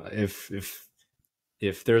if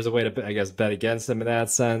there's a way to, I guess, bet against them in that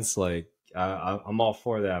sense, like I'm all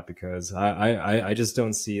for that because I just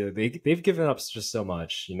don't see they've given up just so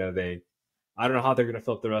much. I don't know how they're going to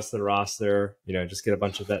fill up the rest of the roster. Just get a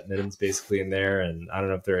bunch of vet mittens basically in there, and I don't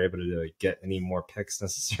know if they're able to like, get any more picks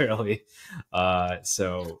necessarily.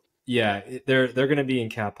 So yeah, they're going to be in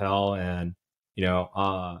cap hell, and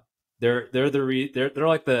they're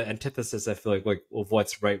like the antithesis. I feel like of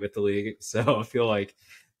what's right with the league. So I feel like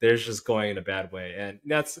they're just going in a bad way, and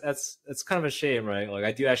that's kind of a shame, right? Like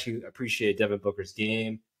I do actually appreciate Devin Booker's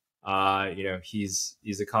game. He's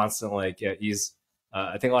a constant like he's.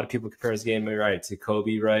 I think a lot of people compare his game, right, to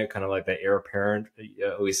Kobe, right? Kind of like the heir apparent,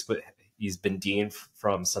 at least what he's been deemed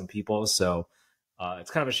from some people. So it's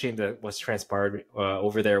kind of a shame that what's transpired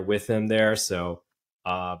over there with him there. So,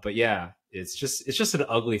 but yeah, it's just an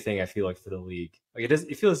ugly thing. I feel like for the league, like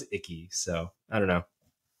it feels icky. So I don't know.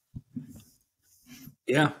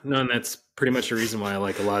 Yeah, no, and that's pretty much the reason why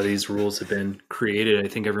like a lot of these rules have been created. I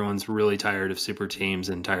think everyone's really tired of super teams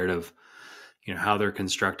and tired of how they're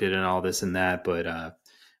constructed and all this and that. But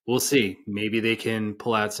we'll see. Maybe they can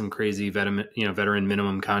pull out some crazy veteran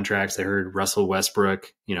minimum contracts. I heard Russell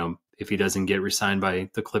Westbrook, if he doesn't get re-signed by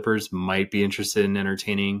the Clippers, might be interested in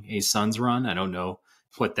entertaining a Suns run. I don't know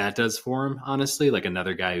what that does for him, honestly. Like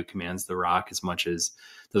another guy who commands the rock as much as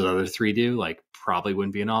those other three do, like probably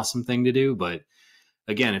wouldn't be an awesome thing to do. But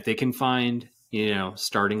again, if they can find,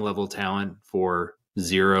 starting level talent for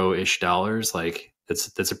 $0-ish dollars, like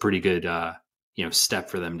that's a pretty good, step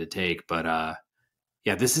for them to take. But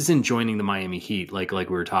yeah, this isn't joining the Miami Heat like we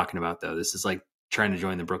were talking about though. This is like trying to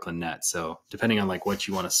join the Brooklyn Nets. So depending on like what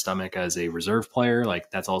you want to stomach as a reserve player, like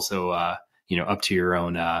that's also up to your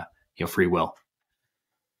own free will.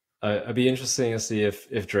 It'd be interesting to see if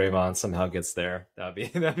Draymond somehow gets there. That'd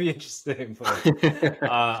be interesting. But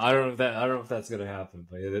I don't know if that's gonna happen.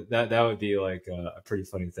 But that would be like a pretty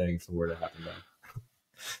funny thing if it were to happen. Though.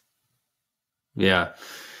 Yeah.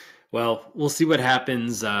 Well, we'll see what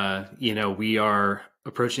happens. We are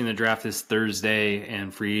approaching the draft this Thursday,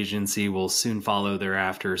 and free agency will soon follow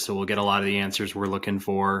thereafter. So we'll get a lot of the answers we're looking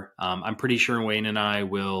for. I'm pretty sure Wayne and I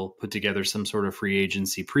will put together some sort of free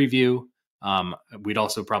agency preview. We'd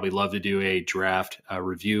also probably love to do a draft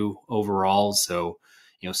review overall. So,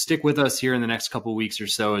 stick with us here in the next couple of weeks or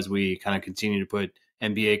so as we kind of continue to put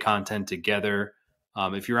NBA content together.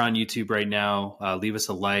 If you're on YouTube right now, leave us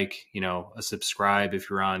a like, a subscribe. If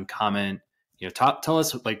you're on, comment, tell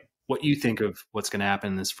us like what you think of what's going to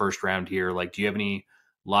happen in this first round here. Like, do you have any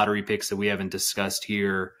lottery picks that we haven't discussed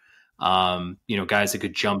here? Guys that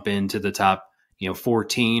could jump into the top,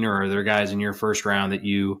 14, or are there guys in your first round that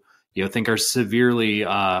you think are severely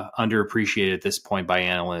underappreciated at this point by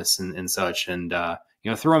analysts and such? And,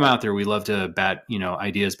 throw them out there. We love to bat,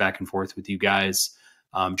 ideas back and forth with you guys.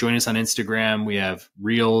 Join us on Instagram. We have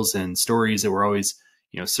reels and stories that we're always,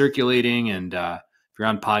 circulating. And if you're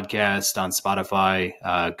on podcast, on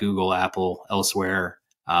Spotify, Google, Apple, elsewhere,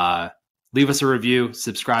 leave us a review,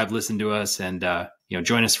 subscribe, listen to us, and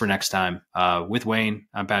join us for next time. With Wayne,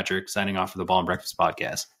 I'm Patrick, signing off for the Ball and Breakfast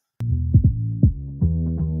podcast.